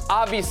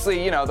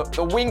 Obviously,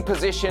 the wing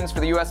positions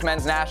for the U.S.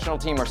 men's national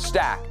team are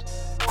stacked.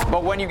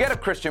 But when you get a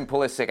Christian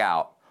Pulisic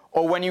out,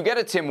 or when you get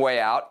a Tim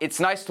Weah out, it's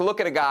nice to look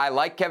at a guy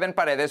like Kevin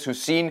Paredes,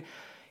 who's seen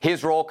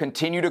his role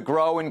continue to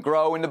grow in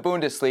the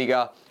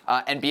Bundesliga,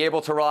 and be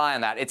able to rely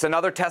on that. It's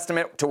another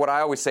testament to what I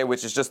always say,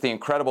 which is just the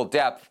incredible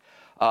depth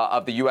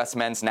of the U.S.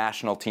 men's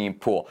national team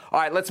pool.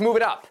 All right, let's move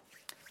it up.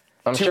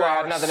 I'm sure I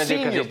have nothing to do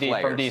because he's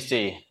from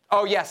D.C.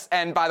 Oh, yes,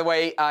 and by the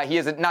way, he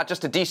is not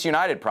just a DC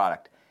United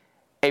product,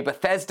 a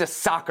Bethesda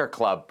Soccer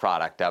Club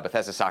product.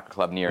 Bethesda Soccer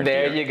Club near and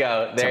dear. There you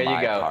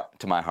go.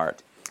 To my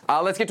heart.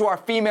 Let's get to our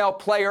Female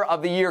Player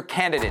of the Year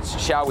candidates,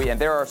 shall we?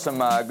 And there are some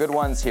good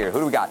ones here. Who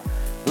do we got?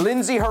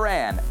 Lindsey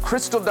Horan,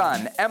 Crystal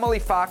Dunn, Emily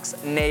Fox,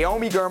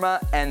 Naomi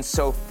Girma, and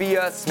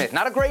Sophia Smith.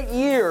 Not a great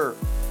year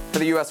for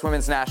the U.S.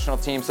 women's national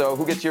team, so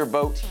who gets your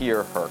vote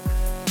here, Herc?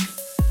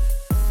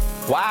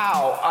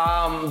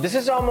 Wow. This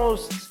is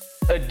almost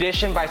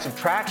addition by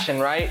subtraction,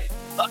 right?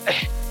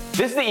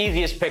 This is the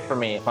easiest pick for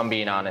me, if I'm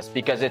being honest,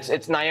 because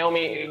it's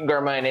Naomi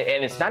Girma, and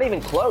it's not even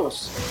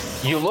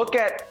close. You look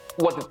at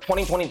what the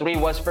 2023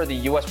 was for the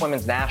U.S.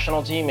 women's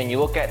national team, and you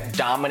look at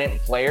dominant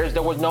players.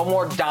 There was no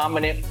more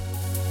dominant,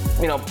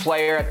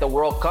 player at the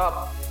World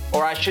Cup,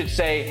 or I should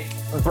say,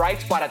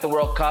 bright spot at the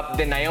World Cup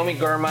than Naomi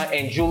Girma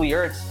and Julie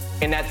Ertz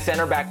in that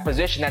center back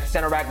position, that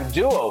center back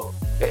duo.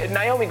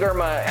 Naomi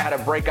Girma had a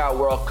breakout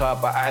World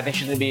Cup. I think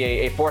she's going to be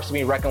a force to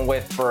be reckoned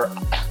with for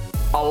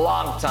a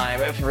long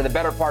time, for the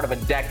better part of a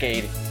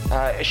decade.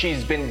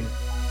 She's been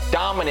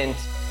dominant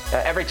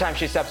every time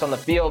she steps on the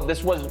field.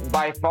 This was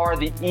by far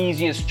the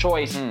easiest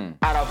choice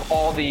out of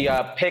all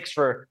the picks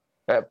for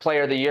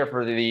Player of the Year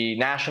for the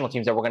national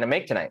teams that we're going to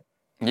make tonight.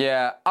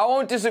 Yeah, I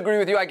won't disagree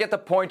with you. I get the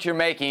point you're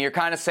making. You're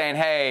kind of saying,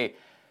 hey,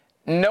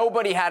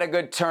 nobody had a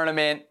good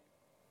tournament.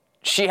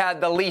 She had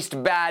the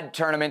least bad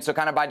tournament, so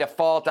kind of by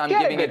default, I'm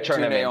giving it to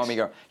Naomi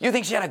Girma. You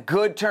think she had a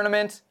good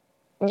tournament?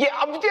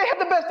 Yeah, they had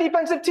the best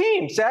defensive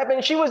team, Seb,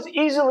 and she was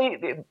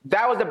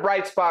that was the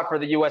bright spot for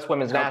the U.S.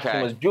 women's national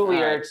team was Julie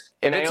Ertz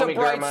and Naomi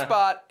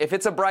Girma. If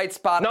it's a bright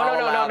spot, no.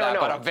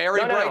 But a very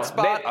bright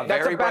spot,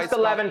 that's a best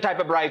 11 type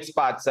of bright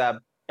spot, Seb.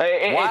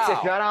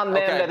 It's not on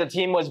them that the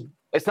team was.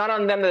 It's not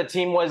on them that the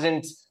team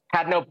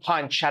had no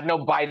punch, had no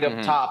bite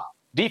up top.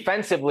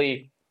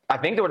 Defensively, I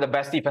think they were the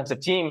best defensive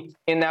team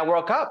in that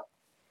World Cup.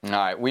 All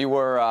right, we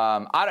were.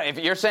 If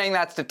you're saying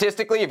that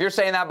statistically, if you're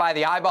saying that by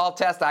the eyeball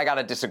test, I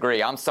gotta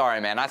disagree. I'm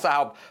sorry, man. I saw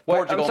how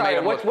Portugal made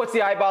them. What's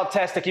the eyeball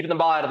test to keeping the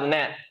ball out of the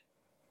net?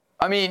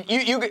 I mean,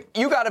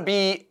 you gotta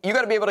be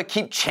able to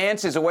keep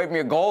chances away from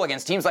your goal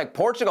against teams like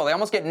Portugal. They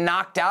almost get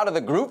knocked out of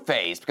the group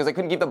phase because they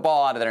couldn't keep the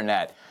ball out of their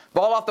net.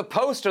 Ball off the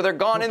post, or they're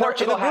gone in the group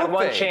phase. Portugal had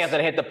one chance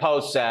and hit the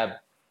post, Seb.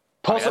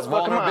 That's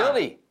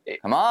vulnerability.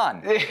 Come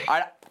on.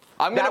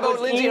 I'm gonna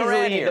vote Lindsey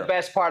Horan here. The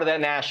best part of that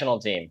national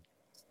team.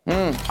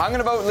 I'm going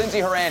to vote Lindsey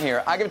Horan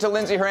here. I give it to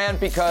Lindsey Horan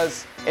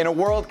because in a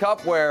World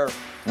Cup where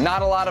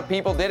not a lot of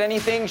people did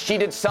anything, she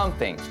did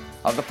something.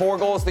 Of the 4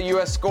 goals the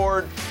U.S.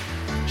 scored,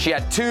 she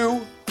had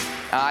 2.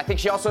 I think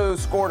she also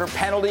scored her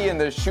penalty in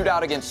the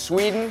shootout against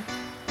Sweden.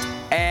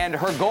 And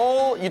her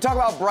goal, you talk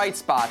about bright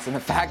spots and the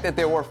fact that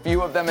there were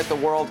few of them at the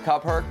World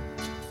Cup, her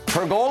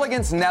goal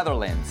against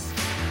Netherlands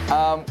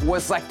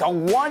was like the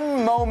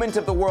one moment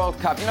of the World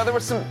Cup. There were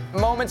some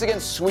moments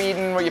against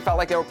Sweden where you felt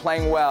like they were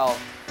playing well.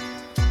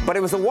 But it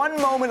was the one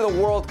moment of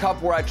the World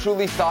Cup where I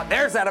truly thought,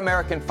 there's that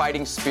American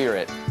fighting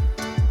spirit.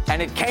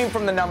 And it came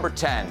from the number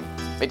 10.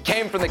 It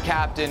came from the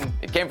captain.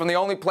 It came from the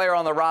only player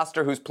on the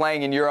roster who's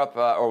playing in Europe,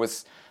 or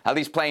was at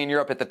least playing in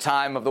Europe at the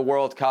time of the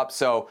World Cup.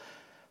 So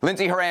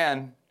Lindsey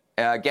Horan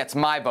gets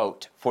my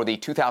vote for the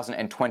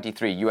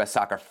 2023 U.S.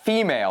 Soccer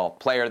Female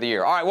Player of the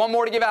Year. All right, one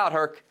more to give out,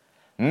 Herc.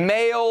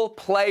 Male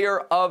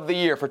Player of the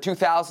Year for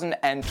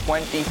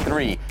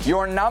 2023.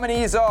 Your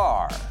nominees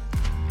are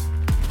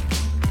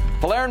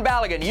Valerian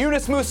Balogun,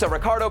 Yunus Musa,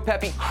 Ricardo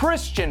Pepi,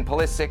 Christian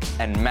Pulisic,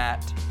 and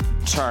Matt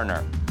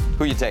Turner.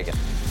 Who you taking?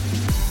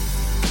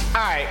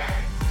 All right.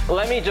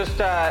 Let me just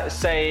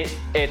say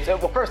it's,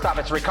 well, first off,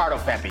 it's Ricardo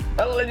Pepi.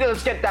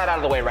 Let's get that out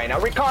of the way right now.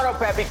 Ricardo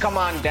Pepi, come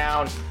on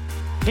down.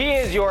 He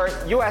is your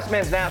U.S.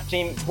 Men's National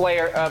Team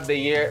Player of the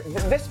Year.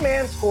 This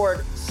man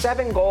scored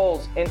 7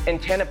 goals in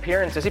 10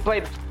 appearances. He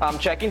played,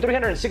 checking,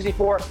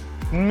 364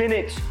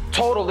 minutes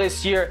total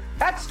this year.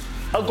 That's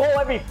a goal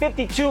every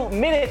 52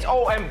 minutes.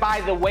 Oh, and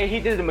by the way, he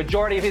did the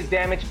majority of his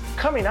damage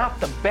coming off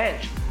the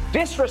bench.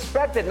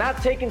 Disrespected,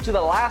 not taken to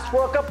the last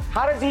World Cup.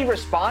 How does he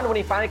respond when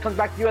he finally comes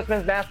back to the U.S.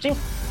 Men's National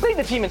Team? Lead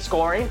the team in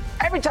scoring.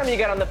 Every time you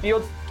get on the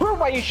field, prove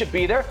why you should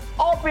be there,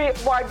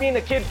 albeit by being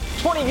a kid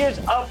 20 years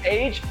of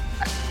age.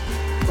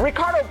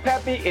 Ricardo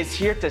Pepi is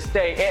here to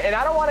stay. And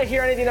I don't want to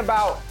hear anything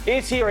about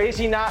is he or is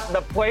he not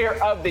the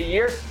player of the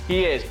year?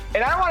 He is.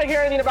 And I don't want to hear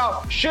anything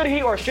about should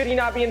he or should he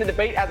not be in the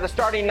debate as the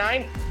starting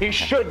 9? He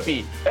should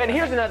be. And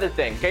here's another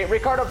thing, okay?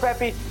 Ricardo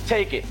Pepi,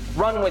 take it.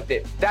 Run with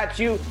it. That's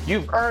you.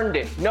 You've earned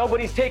it.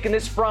 Nobody's taking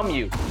this from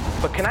you.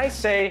 But can I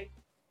say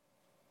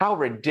how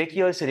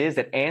ridiculous it is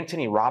that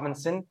Anthony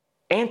Robinson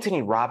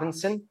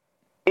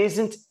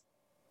isn't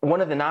one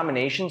of the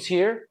nominations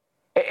here?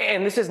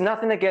 And this is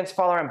nothing against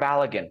Valerian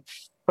Balogun.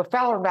 But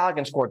Valerian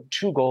Balogun scored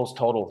 2 goals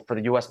total for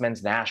the U.S.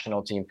 Men's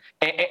National Team.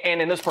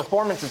 And in those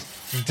performances,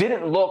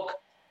 didn't look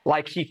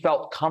like he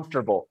felt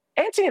comfortable.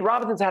 Anthony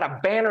Robinson's had a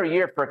banner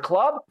year for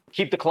club.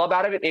 Keep the club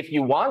out of it if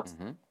you want.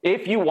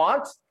 If you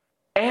want.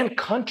 And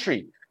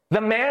country.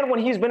 The man, when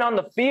he's been on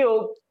the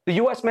field, the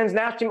U.S. Men's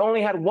National Team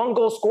only had 1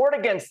 goal scored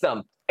against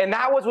them. And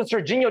that was when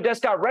Serginho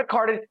Dest got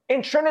red-carded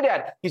in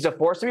Trinidad. He's a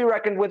force to be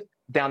reckoned with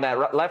down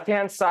that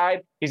left-hand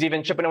side. He's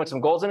even chipping in with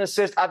some goals and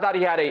assists. I thought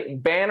he had a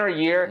banner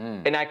year,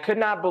 and I could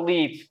not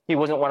believe he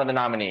wasn't one of the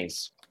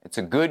nominees. It's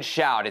a good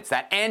shout. It's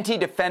that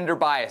anti-defender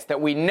bias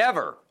that we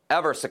never,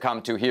 ever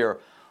succumb to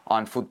here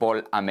on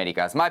Futbol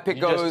Americas. My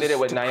pick goes to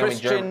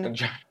Christian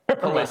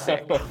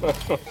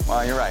Pulisic.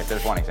 Well, you're right.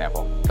 There's one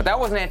example. But that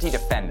wasn't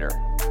anti-defender.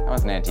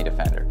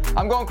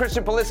 I'm going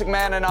Christian Pulisic,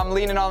 man, and I'm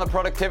leaning on the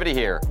productivity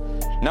here.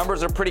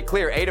 Numbers are pretty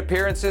clear. 8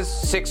 appearances,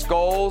 6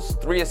 goals,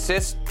 3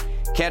 assists.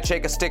 Can't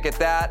shake a stick at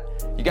that.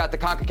 You got the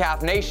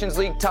CONCACAF Nations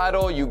League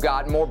title. You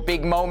got more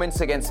big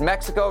moments against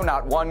Mexico.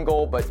 Not 1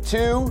 goal, but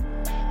 2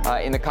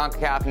 in the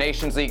CONCACAF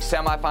Nations League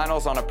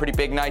semifinals on a pretty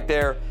big night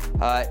there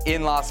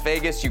in Las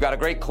Vegas. You got a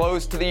great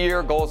close to the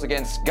year. Goals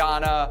against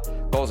Ghana,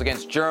 goals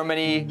against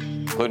Germany,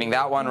 including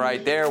that one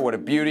right there. What a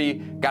beauty.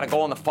 Got a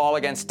goal in the fall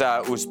against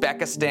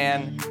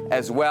Uzbekistan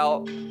as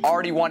well.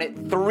 Already won it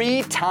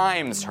 3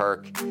 times,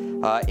 Herc,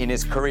 in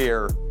his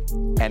career.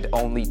 And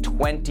only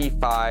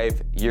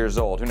 25 years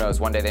old. Who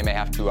knows, one day they may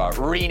have to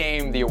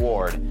rename the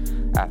award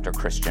after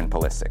Christian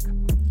Pulisic.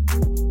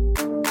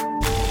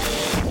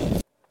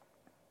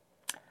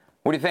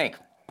 What do you think?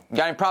 You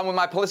got any problem with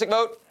my Pulisic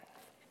vote?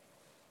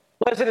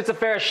 Listen, it's a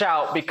fair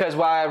shout because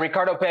while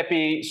Ricardo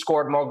Pepi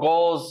scored more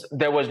goals,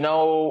 there was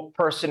no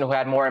person who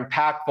had more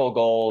impactful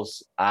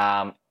goals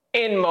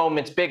in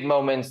moments, big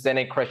moments, than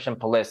a Christian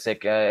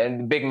Pulisic.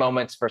 And big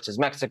moments versus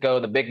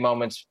Mexico, the big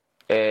moments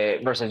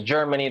versus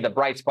Germany, the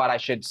bright spot, I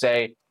should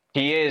say.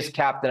 He is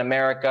Captain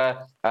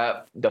America,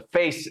 the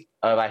face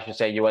of, I should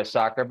say, U.S.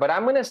 soccer. But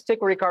I'm going to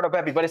stick with Ricardo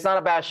Pepi, but it's not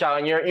a bad shout.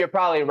 And you're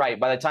probably right.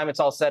 By the time it's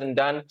all said and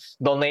done,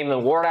 they'll name the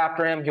award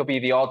after him. He'll be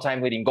the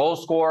all-time leading goal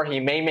scorer. He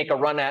may make a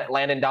run at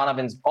Landon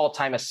Donovan's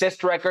all-time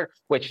assist record,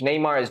 which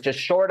Neymar is just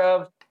short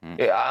of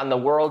on the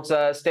world's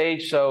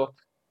stage. So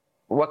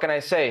what can I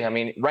say? I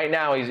mean, right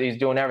now he's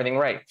doing everything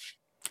right.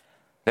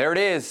 There it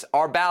is,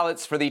 our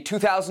ballots for the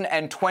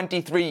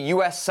 2023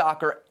 U.S.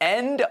 Soccer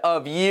End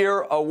of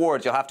Year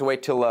Awards. You'll have to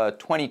wait till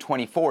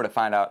 2024 to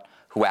find out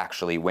who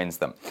actually wins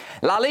them.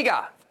 La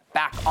Liga,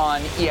 back on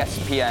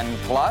ESPN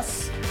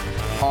Plus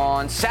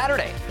on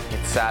Saturday.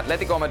 It's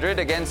Atletico Madrid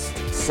against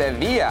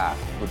Sevilla,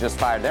 who just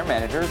fired their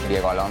manager,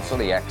 Diego Alonso,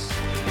 the ex.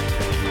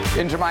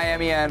 Inter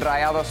Miami and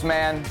Rayados,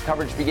 man.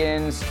 Coverage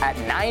begins at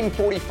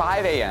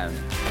 9:45 a.m.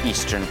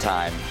 Eastern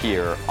Time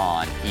here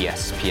on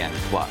ESPN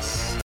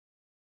Plus.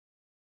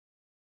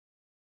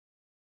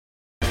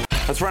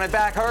 Let's run it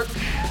back, Herc.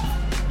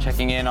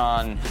 Checking in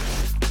on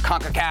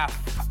CONCACAF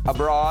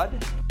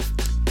abroad.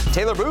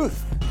 Taylor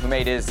Booth, who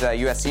made his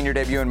U.S. senior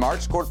debut in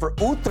March, scored for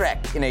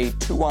Utrecht in a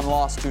 2-1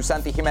 loss to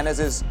Santi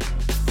Jimenez's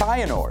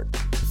Feyenoord.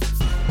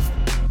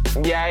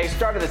 Yeah, he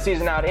started the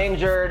season out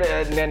injured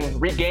and then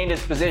regained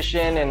his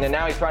position, and then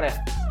now he's trying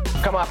to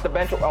come off the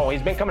bench. Oh,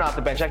 he's been coming off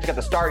the bench. Actually got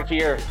the start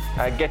here,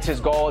 gets his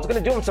goal. It's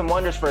going to do him some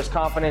wonders for his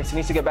confidence. He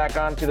needs to get back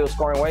onto those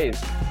scoring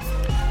ways.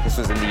 This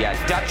was in the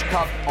Dutch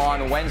Cup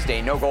on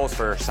Wednesday. No goals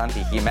for Santi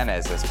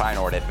Jimenez as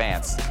Feyenoord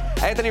advanced.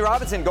 Anthony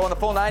Robinson going the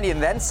full 90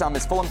 and then some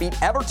as Fulham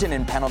beat Everton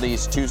in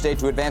penalties Tuesday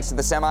to advance to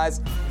the semis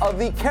of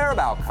the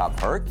Carabao Cup,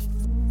 Herc.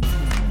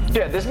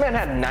 Yeah, this man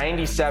had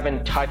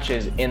 97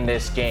 touches in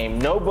this game.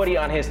 Nobody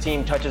on his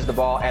team touches the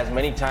ball as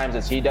many times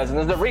as he does, and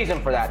there's a reason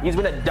for that. He's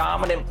been a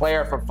dominant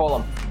player for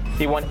Fulham.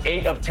 He won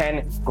 8 of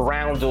 10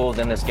 ground duels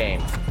in this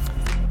game.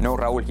 No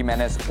Raul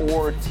Jimenez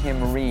or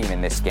Tim Ream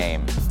in this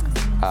game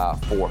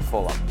for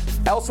Fulham.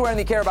 Elsewhere in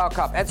the Carabao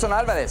Cup, Edson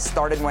Alvarez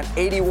started and went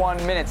 81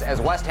 minutes as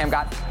West Ham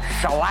got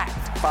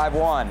shellacked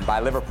 5-1 by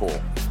Liverpool.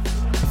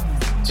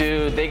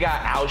 Dude, they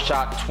got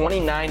outshot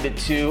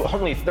 29-2,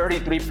 only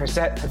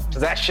 33%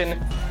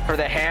 possession for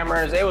the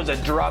Hammers. It was a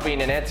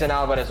drubbing, and Edson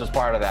Alvarez was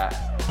part of that.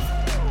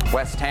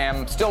 West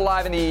Ham still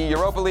alive in the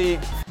Europa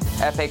League,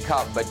 FA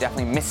Cup, but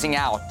definitely missing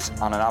out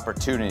on an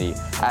opportunity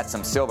at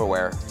some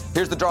silverware.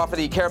 Here's the draw for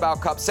the Carabao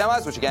Cup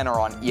semis, which again are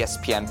on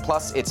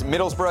ESPN+. It's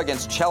Middlesbrough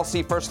against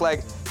Chelsea, first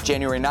leg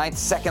January 9th,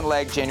 second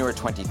leg January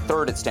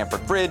 23rd at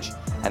Stamford Bridge,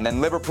 and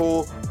then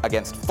Liverpool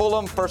against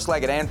Fulham, first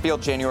leg at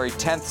Anfield January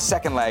 10th,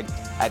 second leg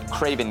at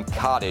Craven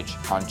Cottage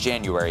on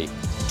January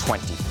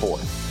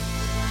 24th.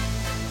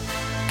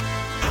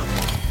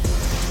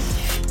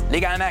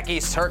 Liga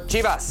MX, Herc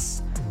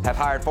Chivas have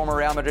hired former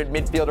Real Madrid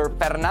midfielder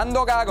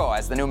Fernando Gago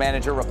as the new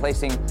manager,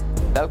 replacing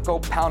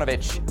Veljko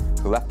Paunovic,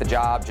 who left the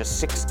job just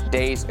 6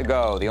 days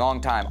ago. The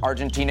longtime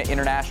Argentina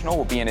international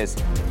will be in his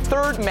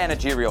third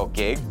managerial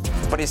gig,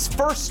 but his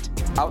first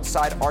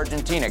outside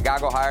Argentina.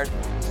 Gago hired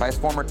by his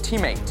former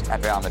teammate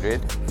at Real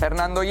Madrid,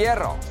 Fernando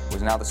Hierro, who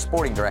is now the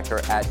sporting director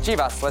at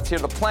Chivas. Let's hear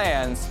the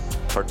plans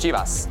for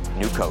Chivas'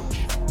 new coach.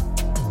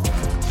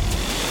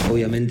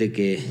 Obviamente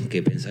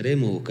que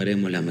pensaremos,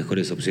 buscaremos las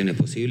mejores opciones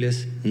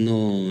posibles,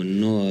 no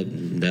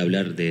de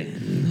hablar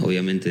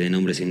obviamente de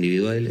nombres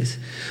individuales,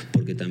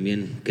 porque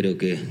también creo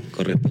que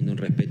corresponde un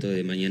respeto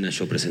de mañana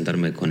yo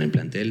presentarme con el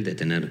plantel, de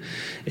tener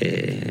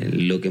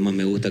lo que más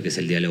me gusta, que es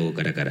el diálogo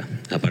cara a cara.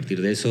 A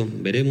partir de eso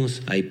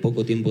veremos, hay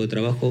poco tiempo de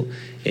trabajo,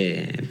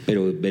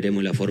 pero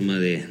veremos la forma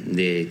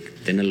de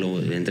tener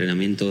los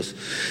entrenamientos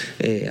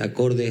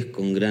acordes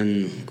con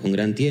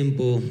gran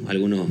tiempo.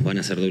 Algunos van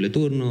a hacer doble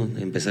turno,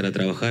 empezar a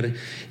trabajar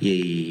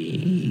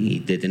y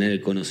de tener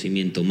el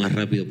conocimiento más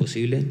rápido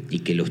posible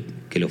y que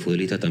los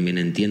futbolistas también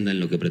entiendan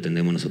lo que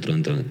pretendemos nosotros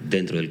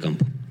dentro del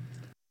campo.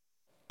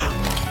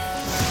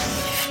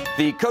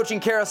 The coaching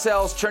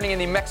carousel's churning in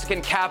the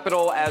Mexican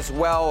capital as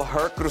well.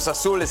 Herc Cruz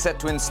Azul is set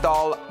to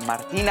install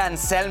Martín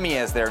Anselmi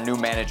as their new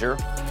manager.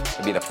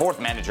 He'll be the fourth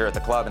manager at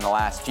the club in the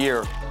last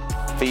year.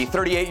 The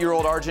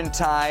 38-year-old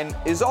Argentine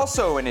is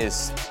also in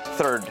his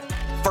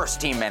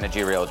first-team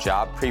managerial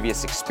job,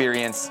 previous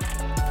experience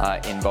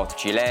in both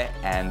Chile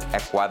and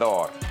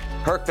Ecuador.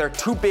 Herc, there are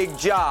two big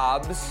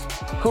jobs.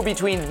 Who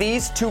between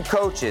these two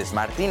coaches,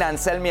 Martín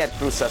Anselmi at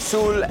Cruz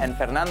Azul and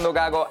Fernando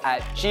Gago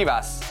at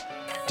Chivas,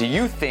 do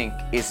you think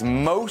is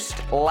most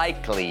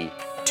likely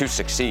to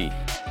succeed?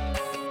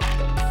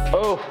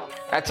 Oh,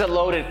 that's a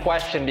loaded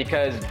question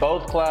because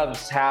both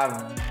clubs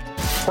have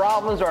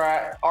problems or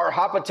are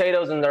hot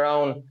potatoes in their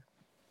own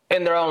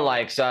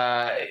likes.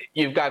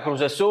 You've got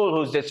Cruz Azul,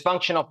 who's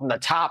dysfunctional from the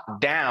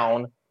top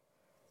down,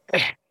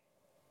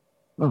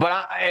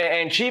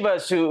 and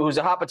Chivas, who's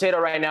a hot potato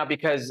right now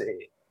because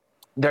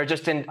they're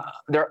just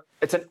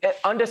it's an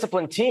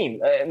undisciplined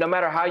team. No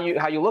matter how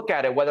you look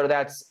at it, whether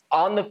that's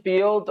on the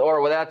field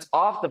or whether that's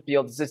off the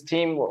field, this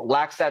team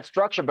lacks that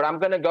structure. But I'm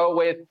going to go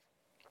with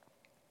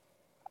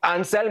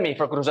Anselmi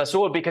for Cruz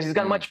Azul because he's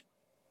got a much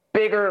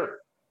bigger,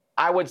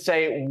 I would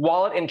say,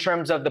 wallet in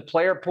terms of the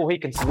player pool he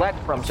can select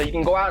from. So you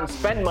can go out and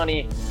spend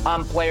money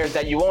on players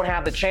that you won't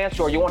have the chance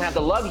to or you won't have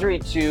the luxury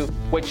to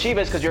with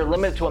Chivas because you're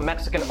limited to a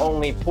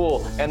Mexican-only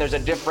pool. And there's a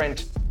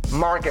different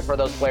market for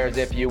those players,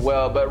 if you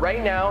will. But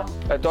right now,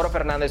 Toro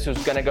Fernandez,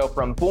 who's going to go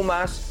from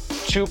Pumas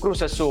to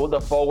Cruz Azul, the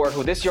forward,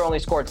 who this year only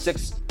scored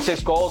six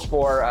goals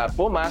for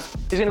Pumas,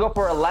 he's going to go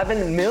for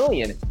 $11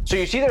 million. So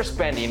you see they're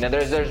spending. And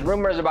there's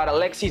rumors about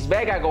Alexis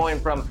Vega going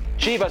from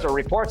Chivas, or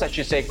reports, I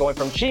should say, going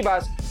from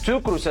Chivas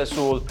to Cruz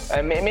Azul,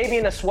 maybe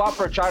in a swap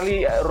for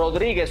Charlie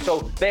Rodriguez.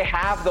 So they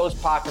have those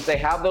pockets, they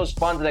have those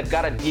funds, and they've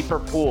got a deeper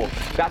pool.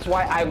 That's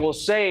why I will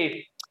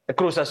say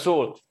Cruz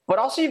Azul. But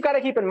also you've got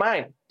to keep in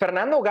mind,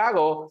 Fernando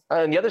Gago,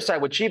 on the other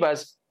side with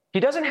Chivas, he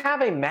doesn't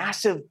have a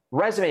massive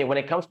resume when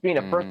it comes to being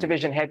a first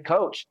division head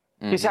coach.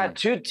 He's had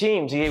two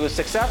teams. He was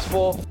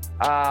successful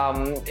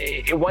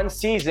one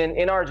season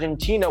in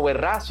Argentina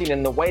with Racing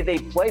and the way they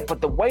played,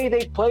 but the way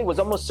they played was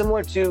almost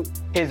similar to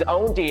his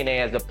own DNA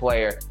as a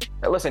player.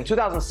 Listen,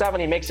 2007,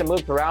 he makes a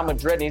move to Real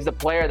Madrid, and he's the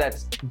player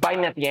that's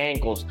biting at the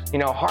ankles,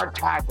 hard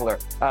tackler,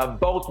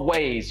 both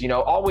ways,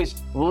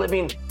 always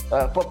living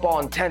football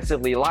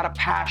intensively, a lot of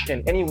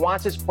passion, and he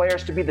wants his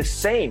players to be the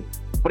same.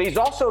 But he's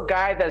also a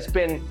guy that's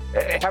been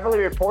heavily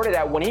reported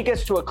that when he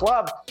gets to a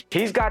club,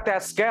 he's got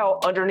that scale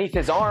underneath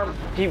his arm.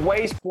 He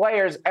weighs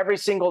players every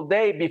single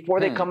day before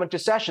they come into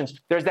sessions.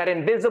 There's that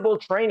invisible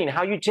training,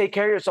 how you take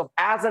care of yourself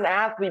as an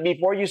athlete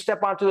before you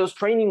step onto those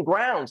training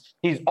grounds.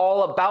 He's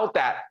all about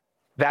that.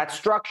 That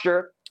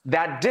structure,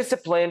 that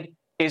discipline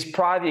is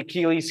probably the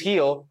Achilles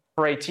heel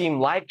for a team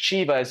like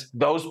Chivas.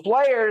 Those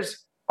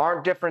players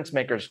aren't difference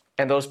makers.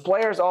 And those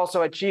players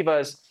also at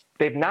Chivas,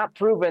 they've not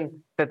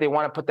proven that they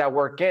want to put that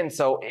work in.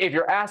 So if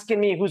you're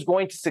asking me who's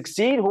going to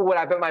succeed, who would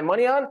I bet my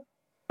money on?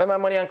 Bet my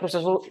money on Cruz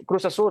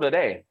Azul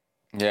today.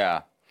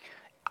 Yeah.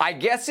 I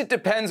guess it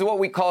depends what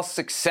we call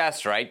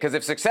success, right? Because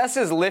if success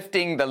is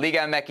lifting the Liga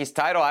MX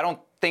title, I don't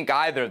think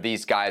either of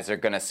these guys are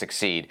going to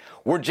succeed.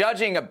 We're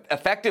judging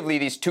effectively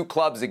these two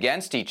clubs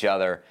against each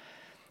other.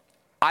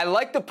 I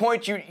like the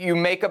point you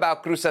make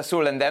about Cruz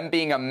Azul and them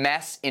being a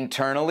mess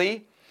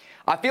internally.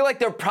 I feel like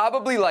they're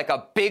probably like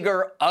a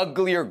bigger,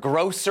 uglier,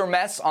 grosser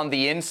mess on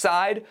the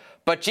inside.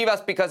 But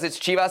Chivas, because it's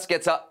Chivas,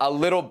 gets a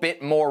little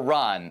bit more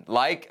run.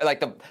 Like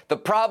the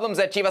problems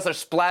that Chivas are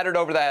splattered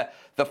over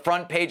the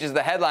front pages of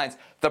the headlines.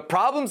 The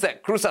problems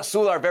that Cruz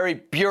Azul are very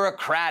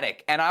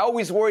bureaucratic. And I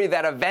always worry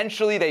that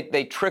eventually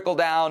they trickle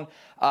down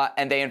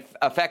and they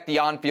affect the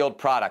on-field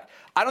product.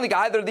 I don't think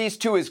either of these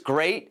two is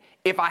great.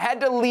 If I had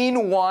to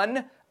lean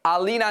one,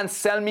 I'll lean on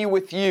Selmi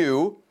with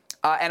you.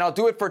 And I'll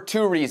do it for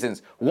two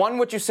reasons. One,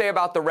 what you say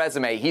about the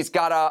resume. He's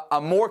got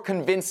a more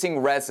convincing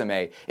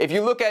resume. If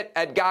you look at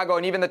Gago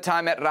and even the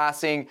time at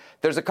Racing,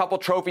 there's a couple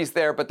trophies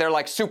there, but they're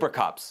like super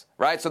cups,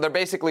 right? So they're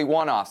basically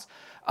one-offs.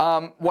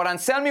 What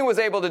Anselmi was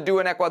able to do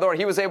in Ecuador,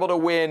 he was able to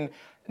win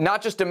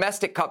not just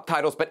domestic cup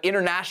titles, but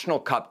international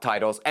cup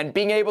titles. And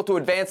being able to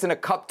advance in a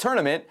cup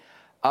tournament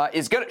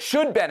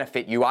should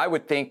benefit you, I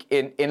would think,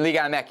 in Liga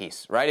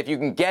MX, right? If you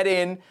can get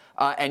in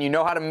and you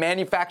know how to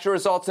manufacture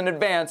results in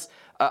advance,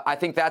 I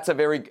think that's a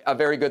very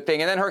good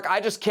thing. And then, Herc,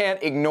 I just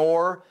can't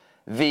ignore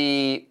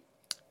the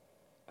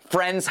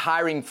friends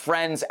hiring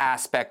friends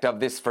aspect of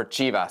this for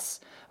Chivas.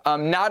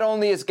 Not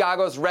only is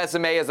Gago's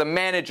resume as a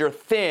manager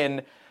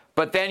thin,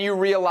 but then you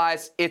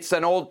realize it's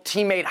an old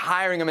teammate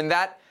hiring him, and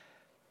that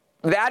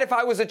if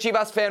I was a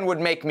Chivas fan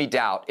would make me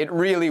doubt. It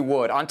really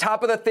would. On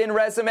top of the thin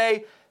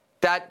resume,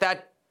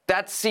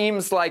 that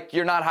seems like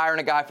you're not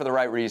hiring a guy for the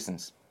right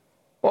reasons.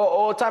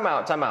 Well, time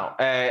out.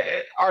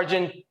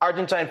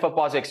 Argentine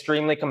football is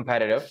extremely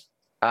competitive.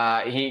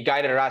 He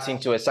guided Racing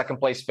to a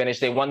second-place finish.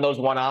 They won those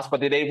one-offs,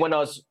 but they won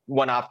those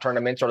one-off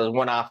tournaments or those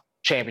one-off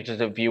championships,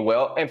 if you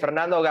will. And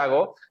Fernando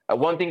Gago,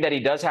 one thing that he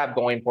does have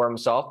going for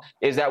himself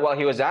is that while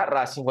he was at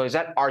Racing, while he was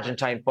at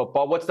Argentine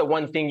football, what's the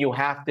one thing you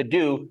have to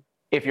do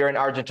if you're in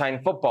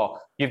Argentine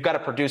football? You've got to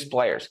produce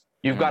players.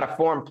 You've got to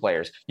form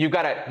players. You've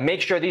got to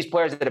make sure these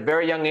players at a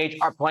very young age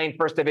are playing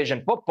first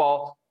division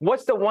football.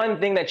 What's the one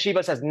thing that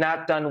Chivas has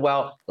not done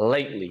well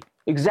lately?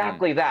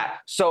 Exactly that.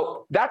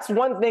 So that's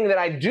one thing that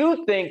I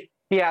do think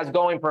he has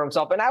going for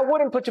himself. And I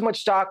wouldn't put too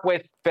much stock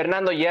with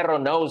Fernando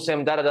Hierro knows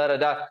him,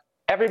 da-da-da-da-da.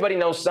 Everybody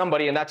knows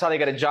somebody, and that's how they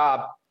get a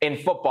job in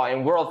football,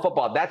 in world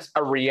football. That's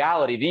a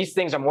reality. These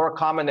things are more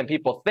common than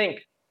people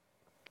think.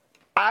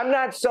 I'm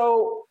not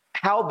so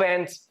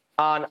hell-bent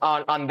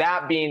on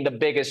that being the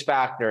biggest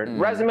factor.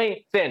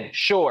 Resume thin,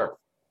 sure.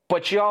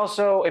 But you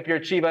also, if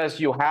you're Chivas,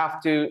 you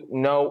have to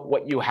know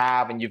what you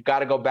have, and you've got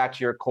to go back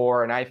to your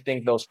core. And I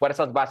think those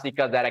Fuerzas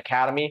Básicas, that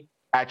academy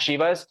at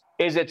Chivas,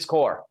 is its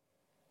core.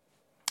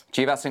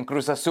 Chivas and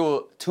Cruz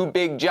Azul, two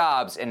big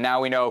jobs, and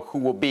now we know who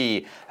will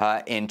be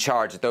in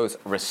charge of those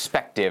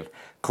respective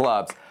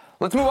clubs.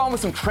 Let's move on with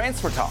some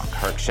transfer talk,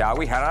 Herc, shall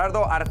we?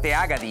 Gerardo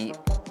Arteaga,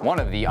 one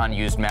of the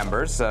unused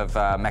members of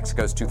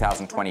Mexico's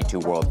 2022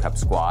 World Cup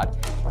squad,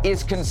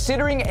 is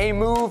considering a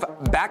move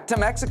back to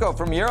Mexico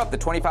from Europe. The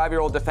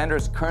 25-year-old defender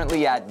is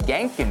currently at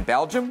Genk in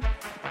Belgium,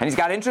 and he's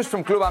got interest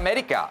from Club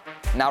America.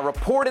 Now,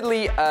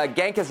 reportedly,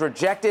 Genk has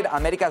rejected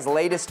America's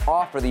latest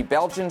offer. The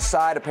Belgian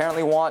side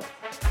apparently want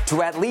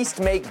to at least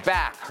make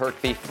back, Herc,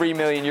 the 3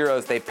 million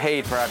euros they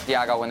paid for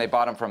Arteaga when they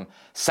bought him from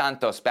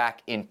Santos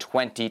back in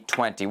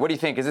 2020. What do you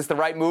think? Is this the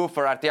right move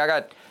for Arteaga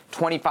at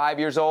 25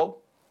 years old?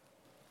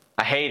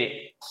 I hate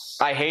it.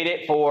 I hate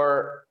it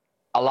for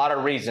a lot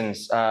of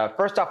reasons.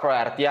 First off, for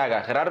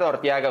Arteaga, Gerardo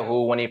Arteaga,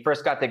 who when he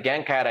first got to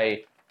Genk had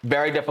a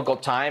very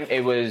difficult time.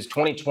 It was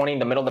 2020, in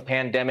the middle of the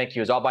pandemic. He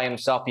was all by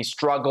himself. He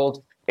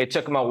struggled. It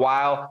took him a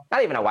while,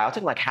 not even a while. It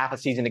took him like half a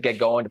season to get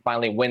going to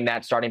finally win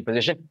that starting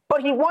position.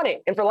 But he won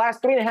it. And for the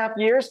last 3.5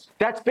 years,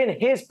 that's been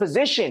his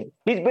position.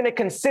 He's been a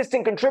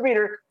consistent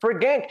contributor for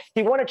Genk.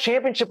 He won a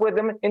championship with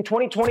them in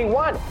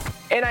 2021.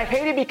 And I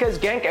hate it because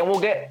Genk, and we'll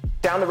get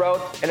down the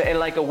road in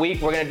like a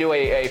week, we're going to do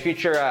a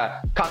future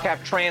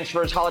CONCACAF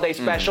transfers holiday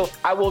special.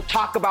 I will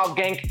talk about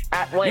Genk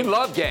at length. You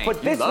love Genk.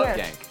 But this you love man,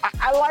 Genk.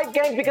 I like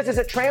Genk because it's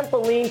a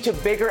trampoline to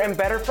bigger and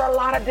better for a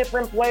lot of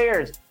different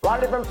players. A lot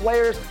of different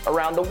players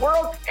around the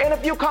world and a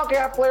few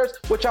CONCACAF players,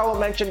 which I will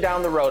mention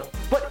down the road.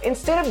 But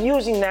instead of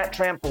using that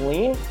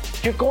trampoline,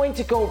 you're going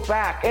to go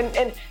back.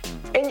 And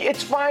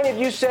it's fine if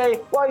you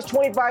say, well, he's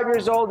 25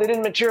 years old, it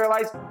didn't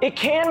materialize. It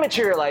can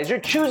materialize. You're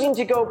choosing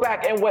to go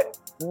back. And what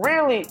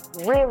really,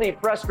 really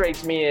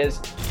frustrates me is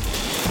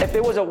if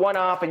it was a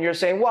one-off and you're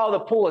saying, well, the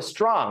pool is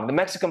strong, the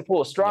Mexican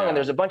pool is strong, and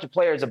there's a bunch of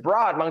players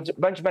abroad, a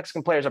bunch of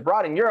Mexican players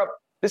abroad in Europe,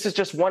 this is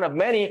just one of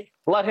many.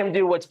 Let him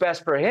do what's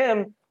best for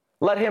him.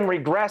 Let him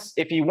regress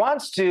if he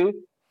wants to.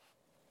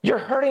 You're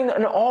hurting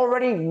an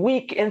already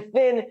weak and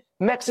thin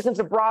Mexicans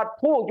abroad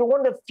pool. You're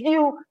one of the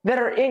few that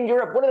are in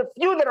Europe,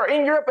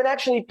 and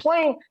actually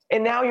playing,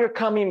 and now you're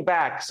coming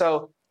back.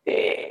 So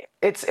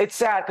it's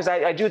sad because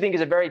I do think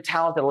he's a very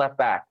talented left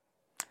back.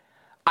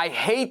 I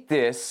hate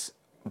this,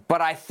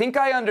 but I think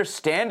I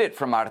understand it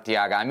from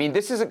Arteaga. I mean,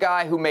 this is a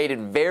guy who made it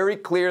very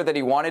clear that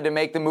he wanted to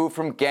make the move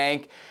from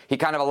Genk. He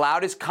kind of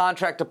allowed his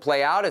contract to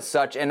play out as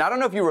such. And I don't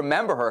know if you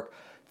remember, Herc,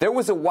 there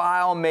was a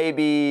while,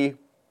 maybe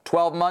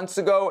 12 months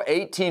ago,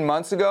 18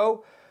 months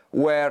ago,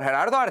 where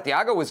Gerardo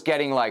Arteaga was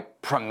getting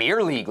like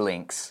Premier League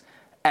links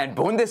and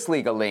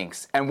Bundesliga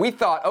links. And we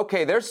thought,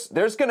 okay, there's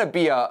going to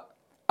be a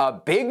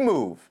big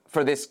move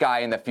for this guy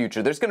in the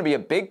future. There's going to be a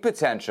big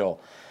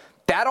potential.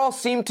 That all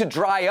seemed to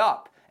dry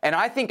up. And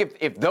I think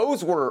if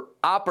those were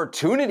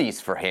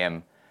opportunities for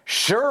him,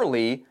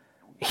 surely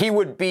he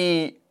would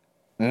be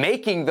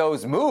making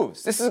those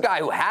moves. This is a guy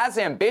who has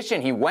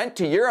ambition. He went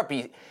to Europe.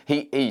 He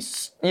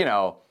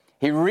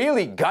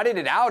really gutted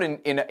it out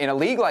in a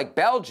league like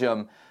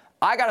Belgium.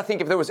 I got to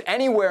think if there was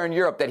anywhere in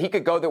Europe that he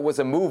could go that was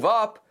a move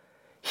up,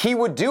 he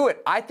would do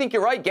it. I think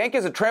you're right. Genk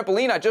is a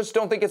trampoline. I just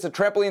don't think it's a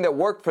trampoline that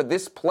worked for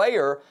this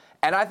player.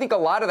 And I think a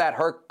lot of that,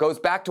 Herc, goes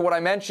back to what I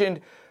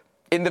mentioned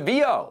in the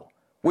VO,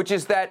 which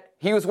is that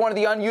he was one of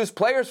the unused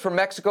players for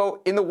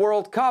Mexico in the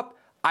World Cup.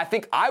 I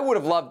think I would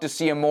have loved to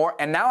see him more.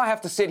 And now I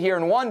have to sit here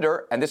and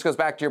wonder, and this goes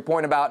back to your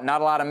point about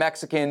not a lot of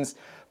Mexicans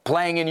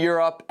playing in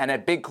Europe and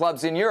at big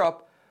clubs in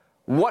Europe,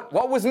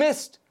 what was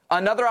missed?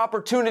 Another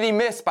opportunity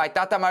missed by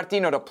Tata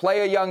Martino to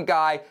play a young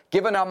guy,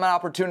 give him an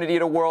opportunity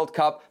at a World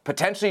Cup,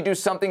 potentially do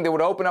something that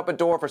would open up a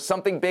door for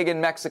something big in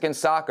Mexican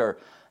soccer.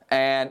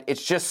 And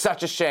it's just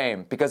such a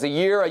shame because a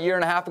year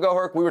and a half ago,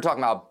 Herc, we were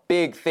talking about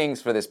big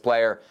things for this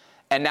player.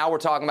 And now we're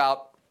talking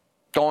about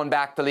going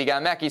back to Liga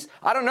MX.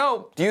 I don't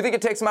know. Do you think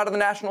it takes him out of the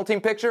national team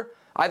picture?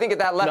 I think at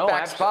that left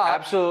back spot,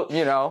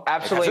 absolutely not.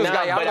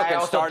 But I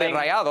also think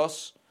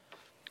Rayados.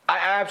 I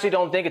absolutely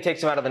don't think it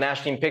takes him out of the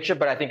national team picture,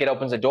 but I think it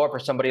opens the door for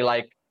somebody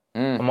like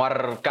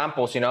Omar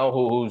Campos,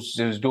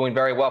 who's doing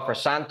very well for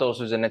Santos,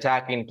 who's an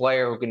attacking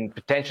player who can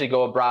potentially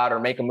go abroad or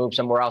make a move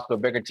somewhere else to a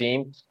bigger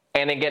team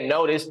and then get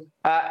noticed.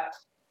 I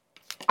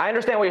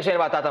understand what you're saying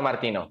about Tata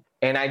Martino,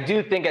 and I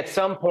do think at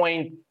some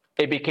point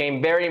it became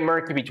very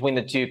murky between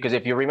the two because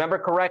if you remember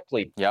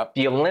correctly,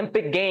 the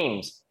Olympic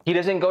Games, he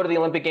doesn't go to the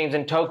Olympic Games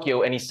in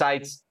Tokyo and he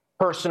cites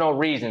personal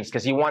reasons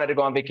because he wanted to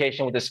go on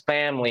vacation with his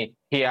family.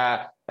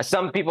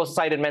 Some people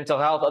cited mental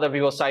health, other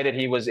people cited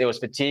it was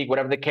fatigue,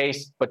 whatever the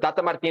case. But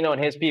Tata Martino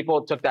and his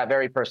people took that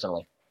very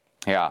personally.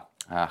 Yeah.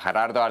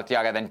 Gerardo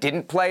Arteaga then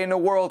didn't play in the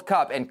World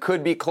Cup and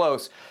could be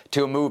close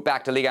to a move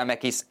back to Liga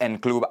MX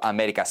and Club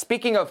America.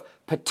 Speaking of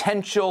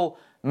potential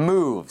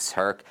moves,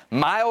 Herc,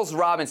 Miles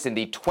Robinson,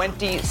 the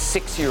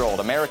 26-year-old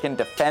American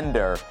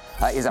defender,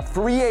 is a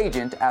free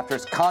agent after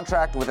his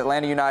contract with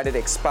Atlanta United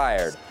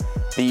expired.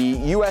 The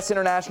U.S.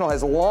 international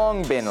has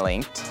long been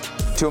linked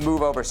to a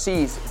move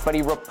overseas, but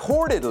he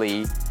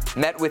reportedly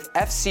met with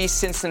FC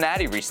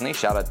Cincinnati recently.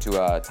 Shout out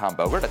to Tom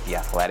Bogert at The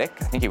Athletic.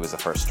 I think he was the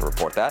first to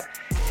report that.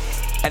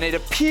 And it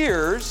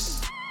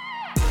appears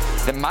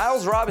that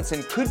Miles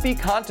Robinson could be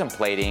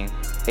contemplating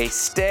a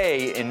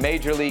stay in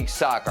Major League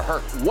Soccer.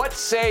 Herc, what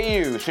say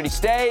you? Should he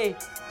stay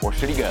or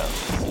should he go?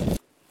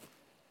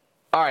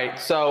 All right,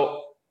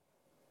 so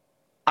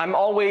I'm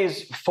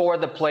always for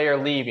the player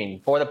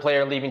leaving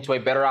to a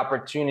better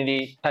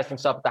opportunity, test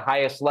himself at the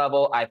highest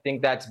level. I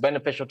think that's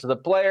beneficial to the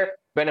player,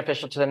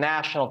 beneficial to the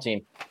national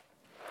team.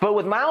 But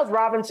with Miles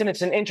Robinson,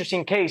 it's an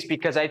interesting case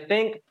because I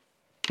think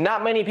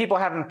not many people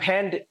have him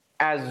penned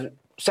as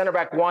center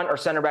back 1 or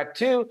center back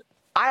 2.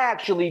 I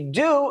actually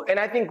do, and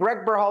I think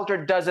Greg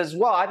Berhalter does as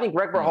well. I think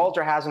Greg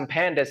Berhalter has him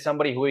penned as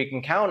somebody who he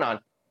can count on.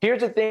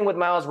 Here's the thing with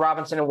Miles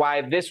Robinson and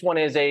why this one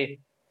is a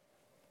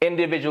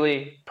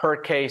individually per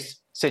case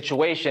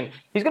situation.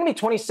 He's going to be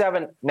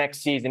 27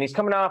 next season. He's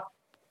coming off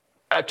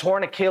a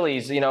torn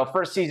Achilles,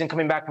 first season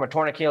coming back from a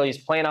torn Achilles,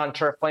 playing on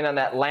turf, playing on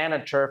that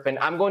Atlanta turf. And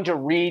I'm going to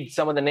read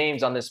some of the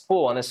names on this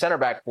pool, on the center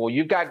back pool.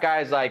 You've got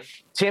guys like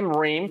Tim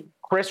Ream,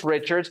 Chris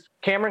Richards,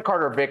 Cameron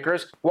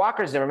Carter-Vickers,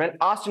 Walker Zimmerman,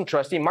 Austin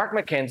Trusty, Mark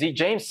McKenzie,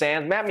 James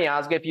Sands, Matt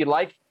Miazga, if you'd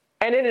like.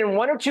 And then in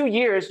 1 or 2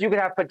 years, you could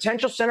have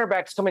potential center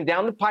backs coming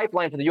down the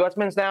pipeline for the U.S.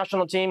 men's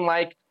national team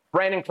like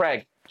Brandon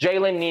Craig,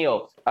 Jalen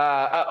Neal,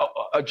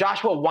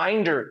 Joshua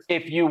Winder,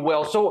 if you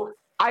will. So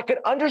I could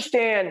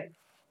understand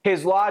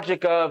his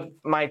logic of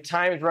my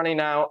time's running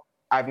out.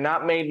 I've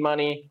not made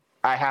money.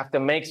 I have to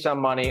make some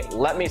money.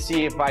 Let me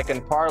see if I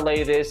can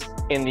parlay this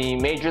in the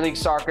Major League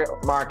Soccer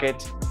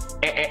market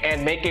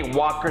and make a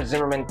Walker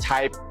Zimmerman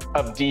type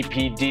of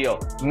DP deal.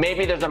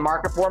 Maybe there's a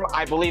market for him.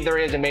 I believe there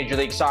is in Major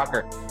League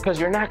Soccer because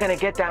you're not going to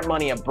get that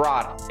money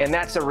abroad, and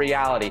that's a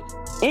reality.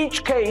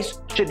 Each case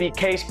should be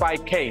case by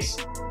case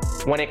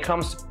when it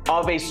comes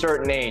of a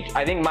certain age.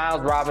 I think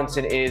Miles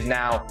Robinson is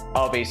now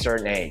of a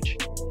certain age.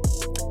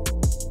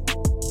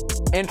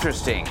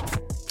 Interesting.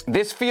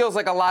 This feels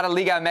like a lot of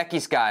Liga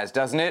MX guys,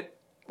 doesn't it?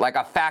 Like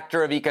a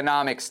factor of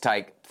economics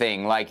type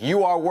thing. Like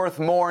you are worth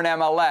more in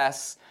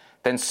MLS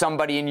than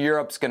somebody in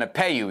Europe's going to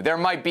pay you. There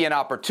might be an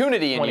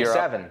opportunity in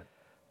 27. Europe,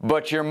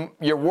 but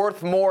you're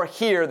worth more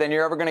here than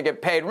you're ever going to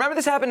get paid. Remember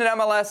this happened in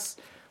MLS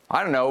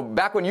I don't know,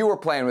 back when you were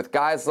playing with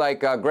guys like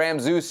Graham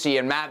Zusi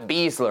and Matt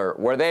Beasler,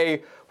 where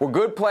they were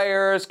good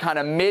players, kind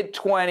of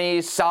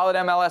mid-20s, solid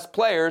MLS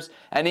players,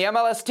 and the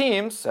MLS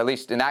teams, at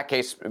least in that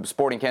case,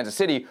 Sporting Kansas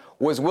City,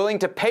 was willing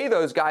to pay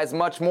those guys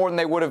much more than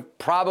they would have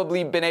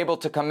probably been able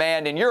to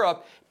command in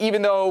Europe,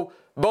 even though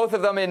both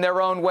of them in their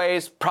own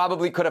ways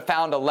probably could have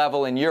found a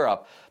level in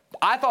Europe.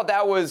 I thought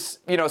that was,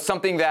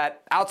 something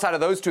that outside of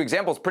those two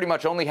examples pretty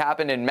much only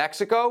happened in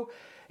Mexico.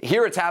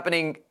 Here it's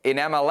happening in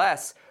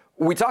MLS.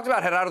 We talked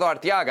about Gerardo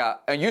Arteaga,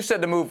 and you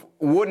said the move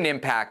wouldn't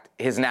impact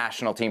his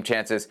national team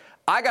chances.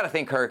 I got to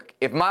think, Herc,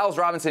 if Miles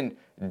Robinson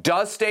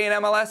does stay in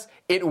MLS,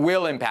 it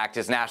will impact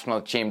his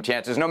national team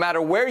chances, no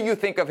matter where you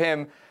think of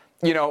him,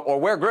 or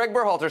where Greg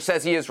Berhalter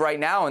says he is right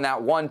now in that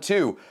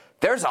 1-2.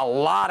 There's a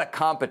lot of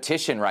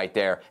competition right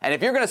there. And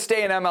if you're going to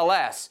stay in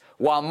MLS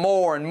while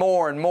more and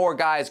more and more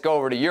guys go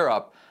over to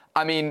Europe,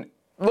 I mean,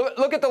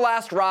 look at the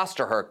last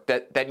roster, Herc,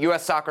 that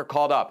U.S. Soccer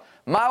called up.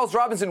 Miles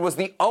Robinson was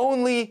the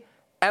only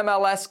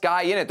MLS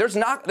guy in it. There's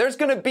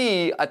going to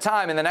be a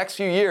time in the next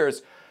few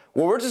years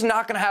where we're just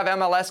not going to have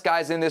MLS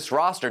guys in this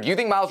roster. Do you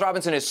think Miles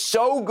Robinson is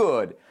so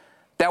good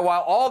that while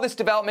all this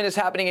development is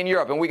happening in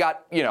Europe, and we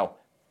got,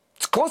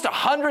 it's close to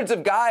hundreds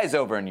of guys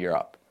over in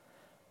Europe,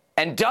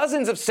 and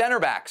dozens of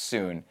center backs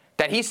soon,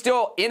 that he's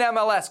still in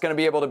MLS going to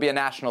be able to be a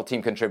national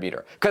team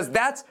contributor? Because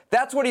that's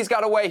what he's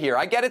got to weigh here.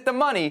 I get it, the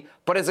money,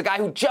 but as a guy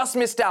who just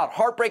missed out,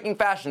 heartbreaking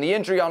fashion, the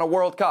injury on a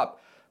World Cup,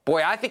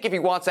 boy, I think if he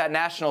wants that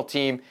national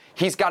team,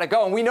 he's got to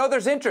go. And we know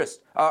there's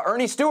interest.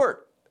 Ernie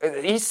Stewart,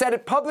 he said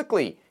it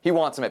publicly. He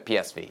wants him at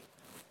PSV.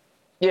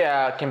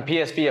 Yeah, can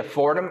PSV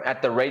afford him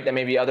at the rate that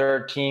maybe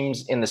other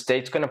teams in the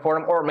States can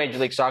afford him, or Major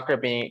League Soccer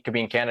could be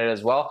in Canada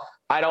as well?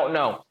 I don't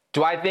know.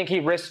 Do I think he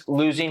risks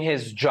losing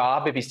his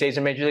job if he stays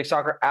in Major League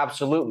Soccer?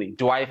 Absolutely.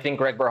 Do I think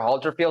Greg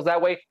Berhalter feels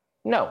that way?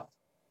 No.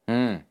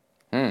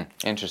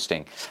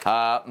 Interesting.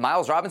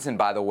 Miles Robinson,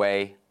 by the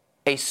way,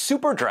 a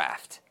super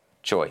draft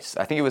choice.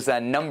 I think it was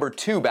number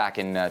 2 back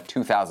in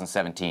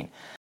 2017.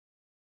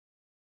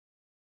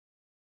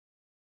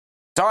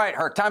 All right,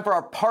 Herc, time for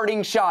our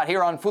parting shot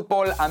here on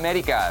Futbol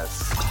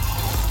Americas.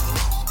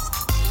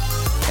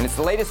 And it's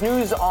the latest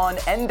news on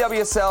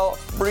NWSL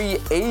free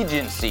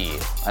agency.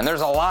 And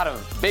there's a lot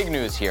of big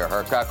news here,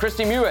 Herc.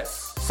 Christy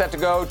Mewis set to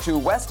go to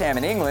West Ham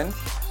in England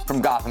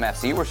from Gotham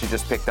FC, where she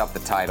just picked up the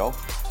title.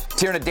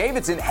 Tierna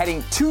Davidson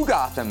heading to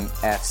Gotham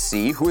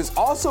FC, who has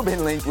also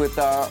been linked with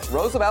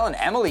Rosabelle and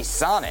Emily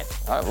Sonnet.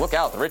 Look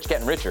out, the rich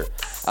getting richer.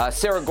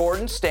 Sarah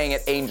Gordon staying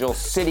at Angel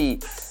City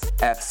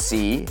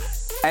FC.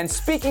 And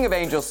speaking of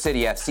Angel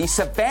City FC,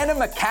 Savannah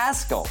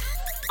McCaskill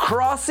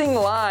crossing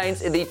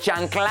lines in the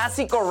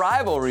Chanclásico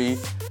rivalry,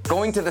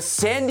 going to the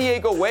San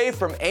Diego way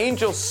from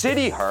Angel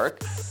City,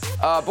 Herc.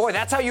 Boy,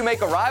 that's how you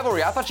make a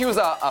rivalry. I thought she was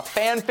a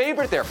fan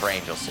favorite there for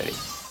Angel City.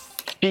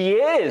 She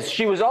is.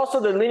 She was also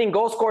the leading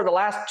goal scorer the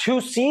last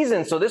 2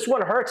 seasons, so this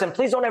one hurts. And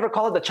please don't ever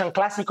call it the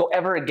Chanclásico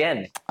ever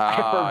again.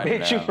 I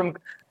forbid you from.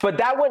 But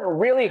that one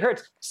really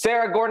hurts.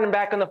 Sarah Gordon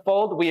back in the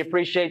fold. We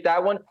appreciate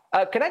that one.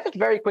 Can I just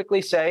very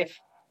quickly say,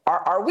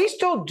 are we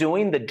still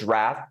doing the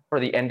draft for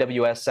the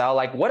NWSL?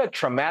 Like, what a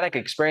traumatic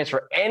experience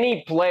for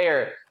any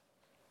player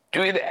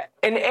doing that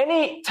in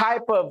any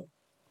type of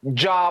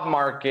job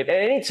market, in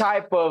any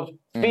type of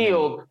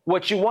field.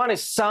 What you want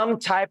is some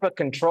type of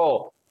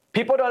control.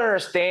 People don't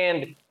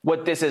understand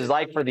what this is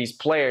like for these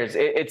players.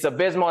 It's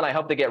abysmal, and I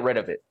hope to get rid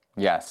of it.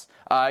 Yes.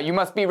 You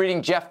must be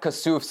reading Jeff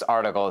Kassouf's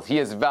articles. He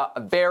is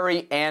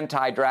very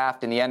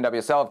anti-draft in the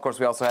NWSL. Of course,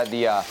 we also had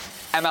the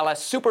MLS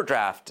Super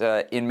Draft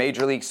in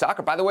Major League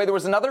Soccer. By the way, there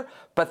was another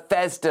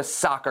Bethesda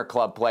Soccer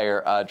Club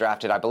player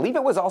drafted. I believe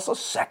it was also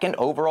 2nd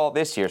overall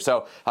this year.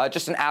 So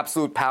just an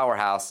absolute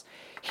powerhouse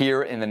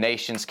here in the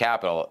nation's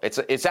capital.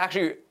 It's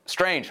actually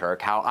strange,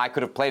 Herc, how I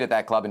could have played at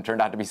that club and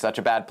turned out to be such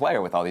a bad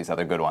player with all these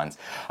other good ones.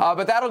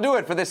 But that'll do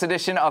it for this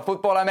edition of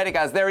Futbol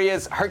Americas. There he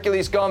is,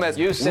 Herculez Gomez.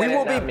 You said we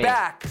will be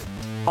back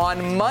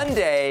on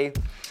Monday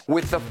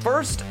with the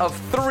first of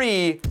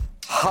 3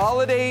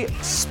 holiday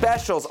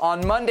specials.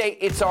 On Monday,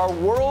 it's our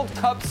World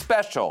Cup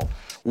special.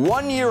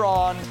 1 year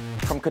on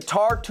from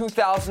Qatar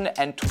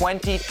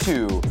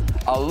 2022.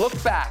 A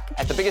look back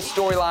at the biggest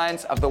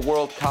storylines of the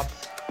World Cup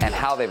and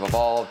how they've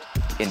evolved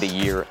in the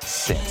year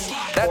since.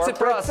 That's it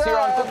for us here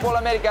on Futbol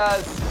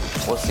Americas.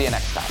 We'll see you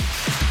next time.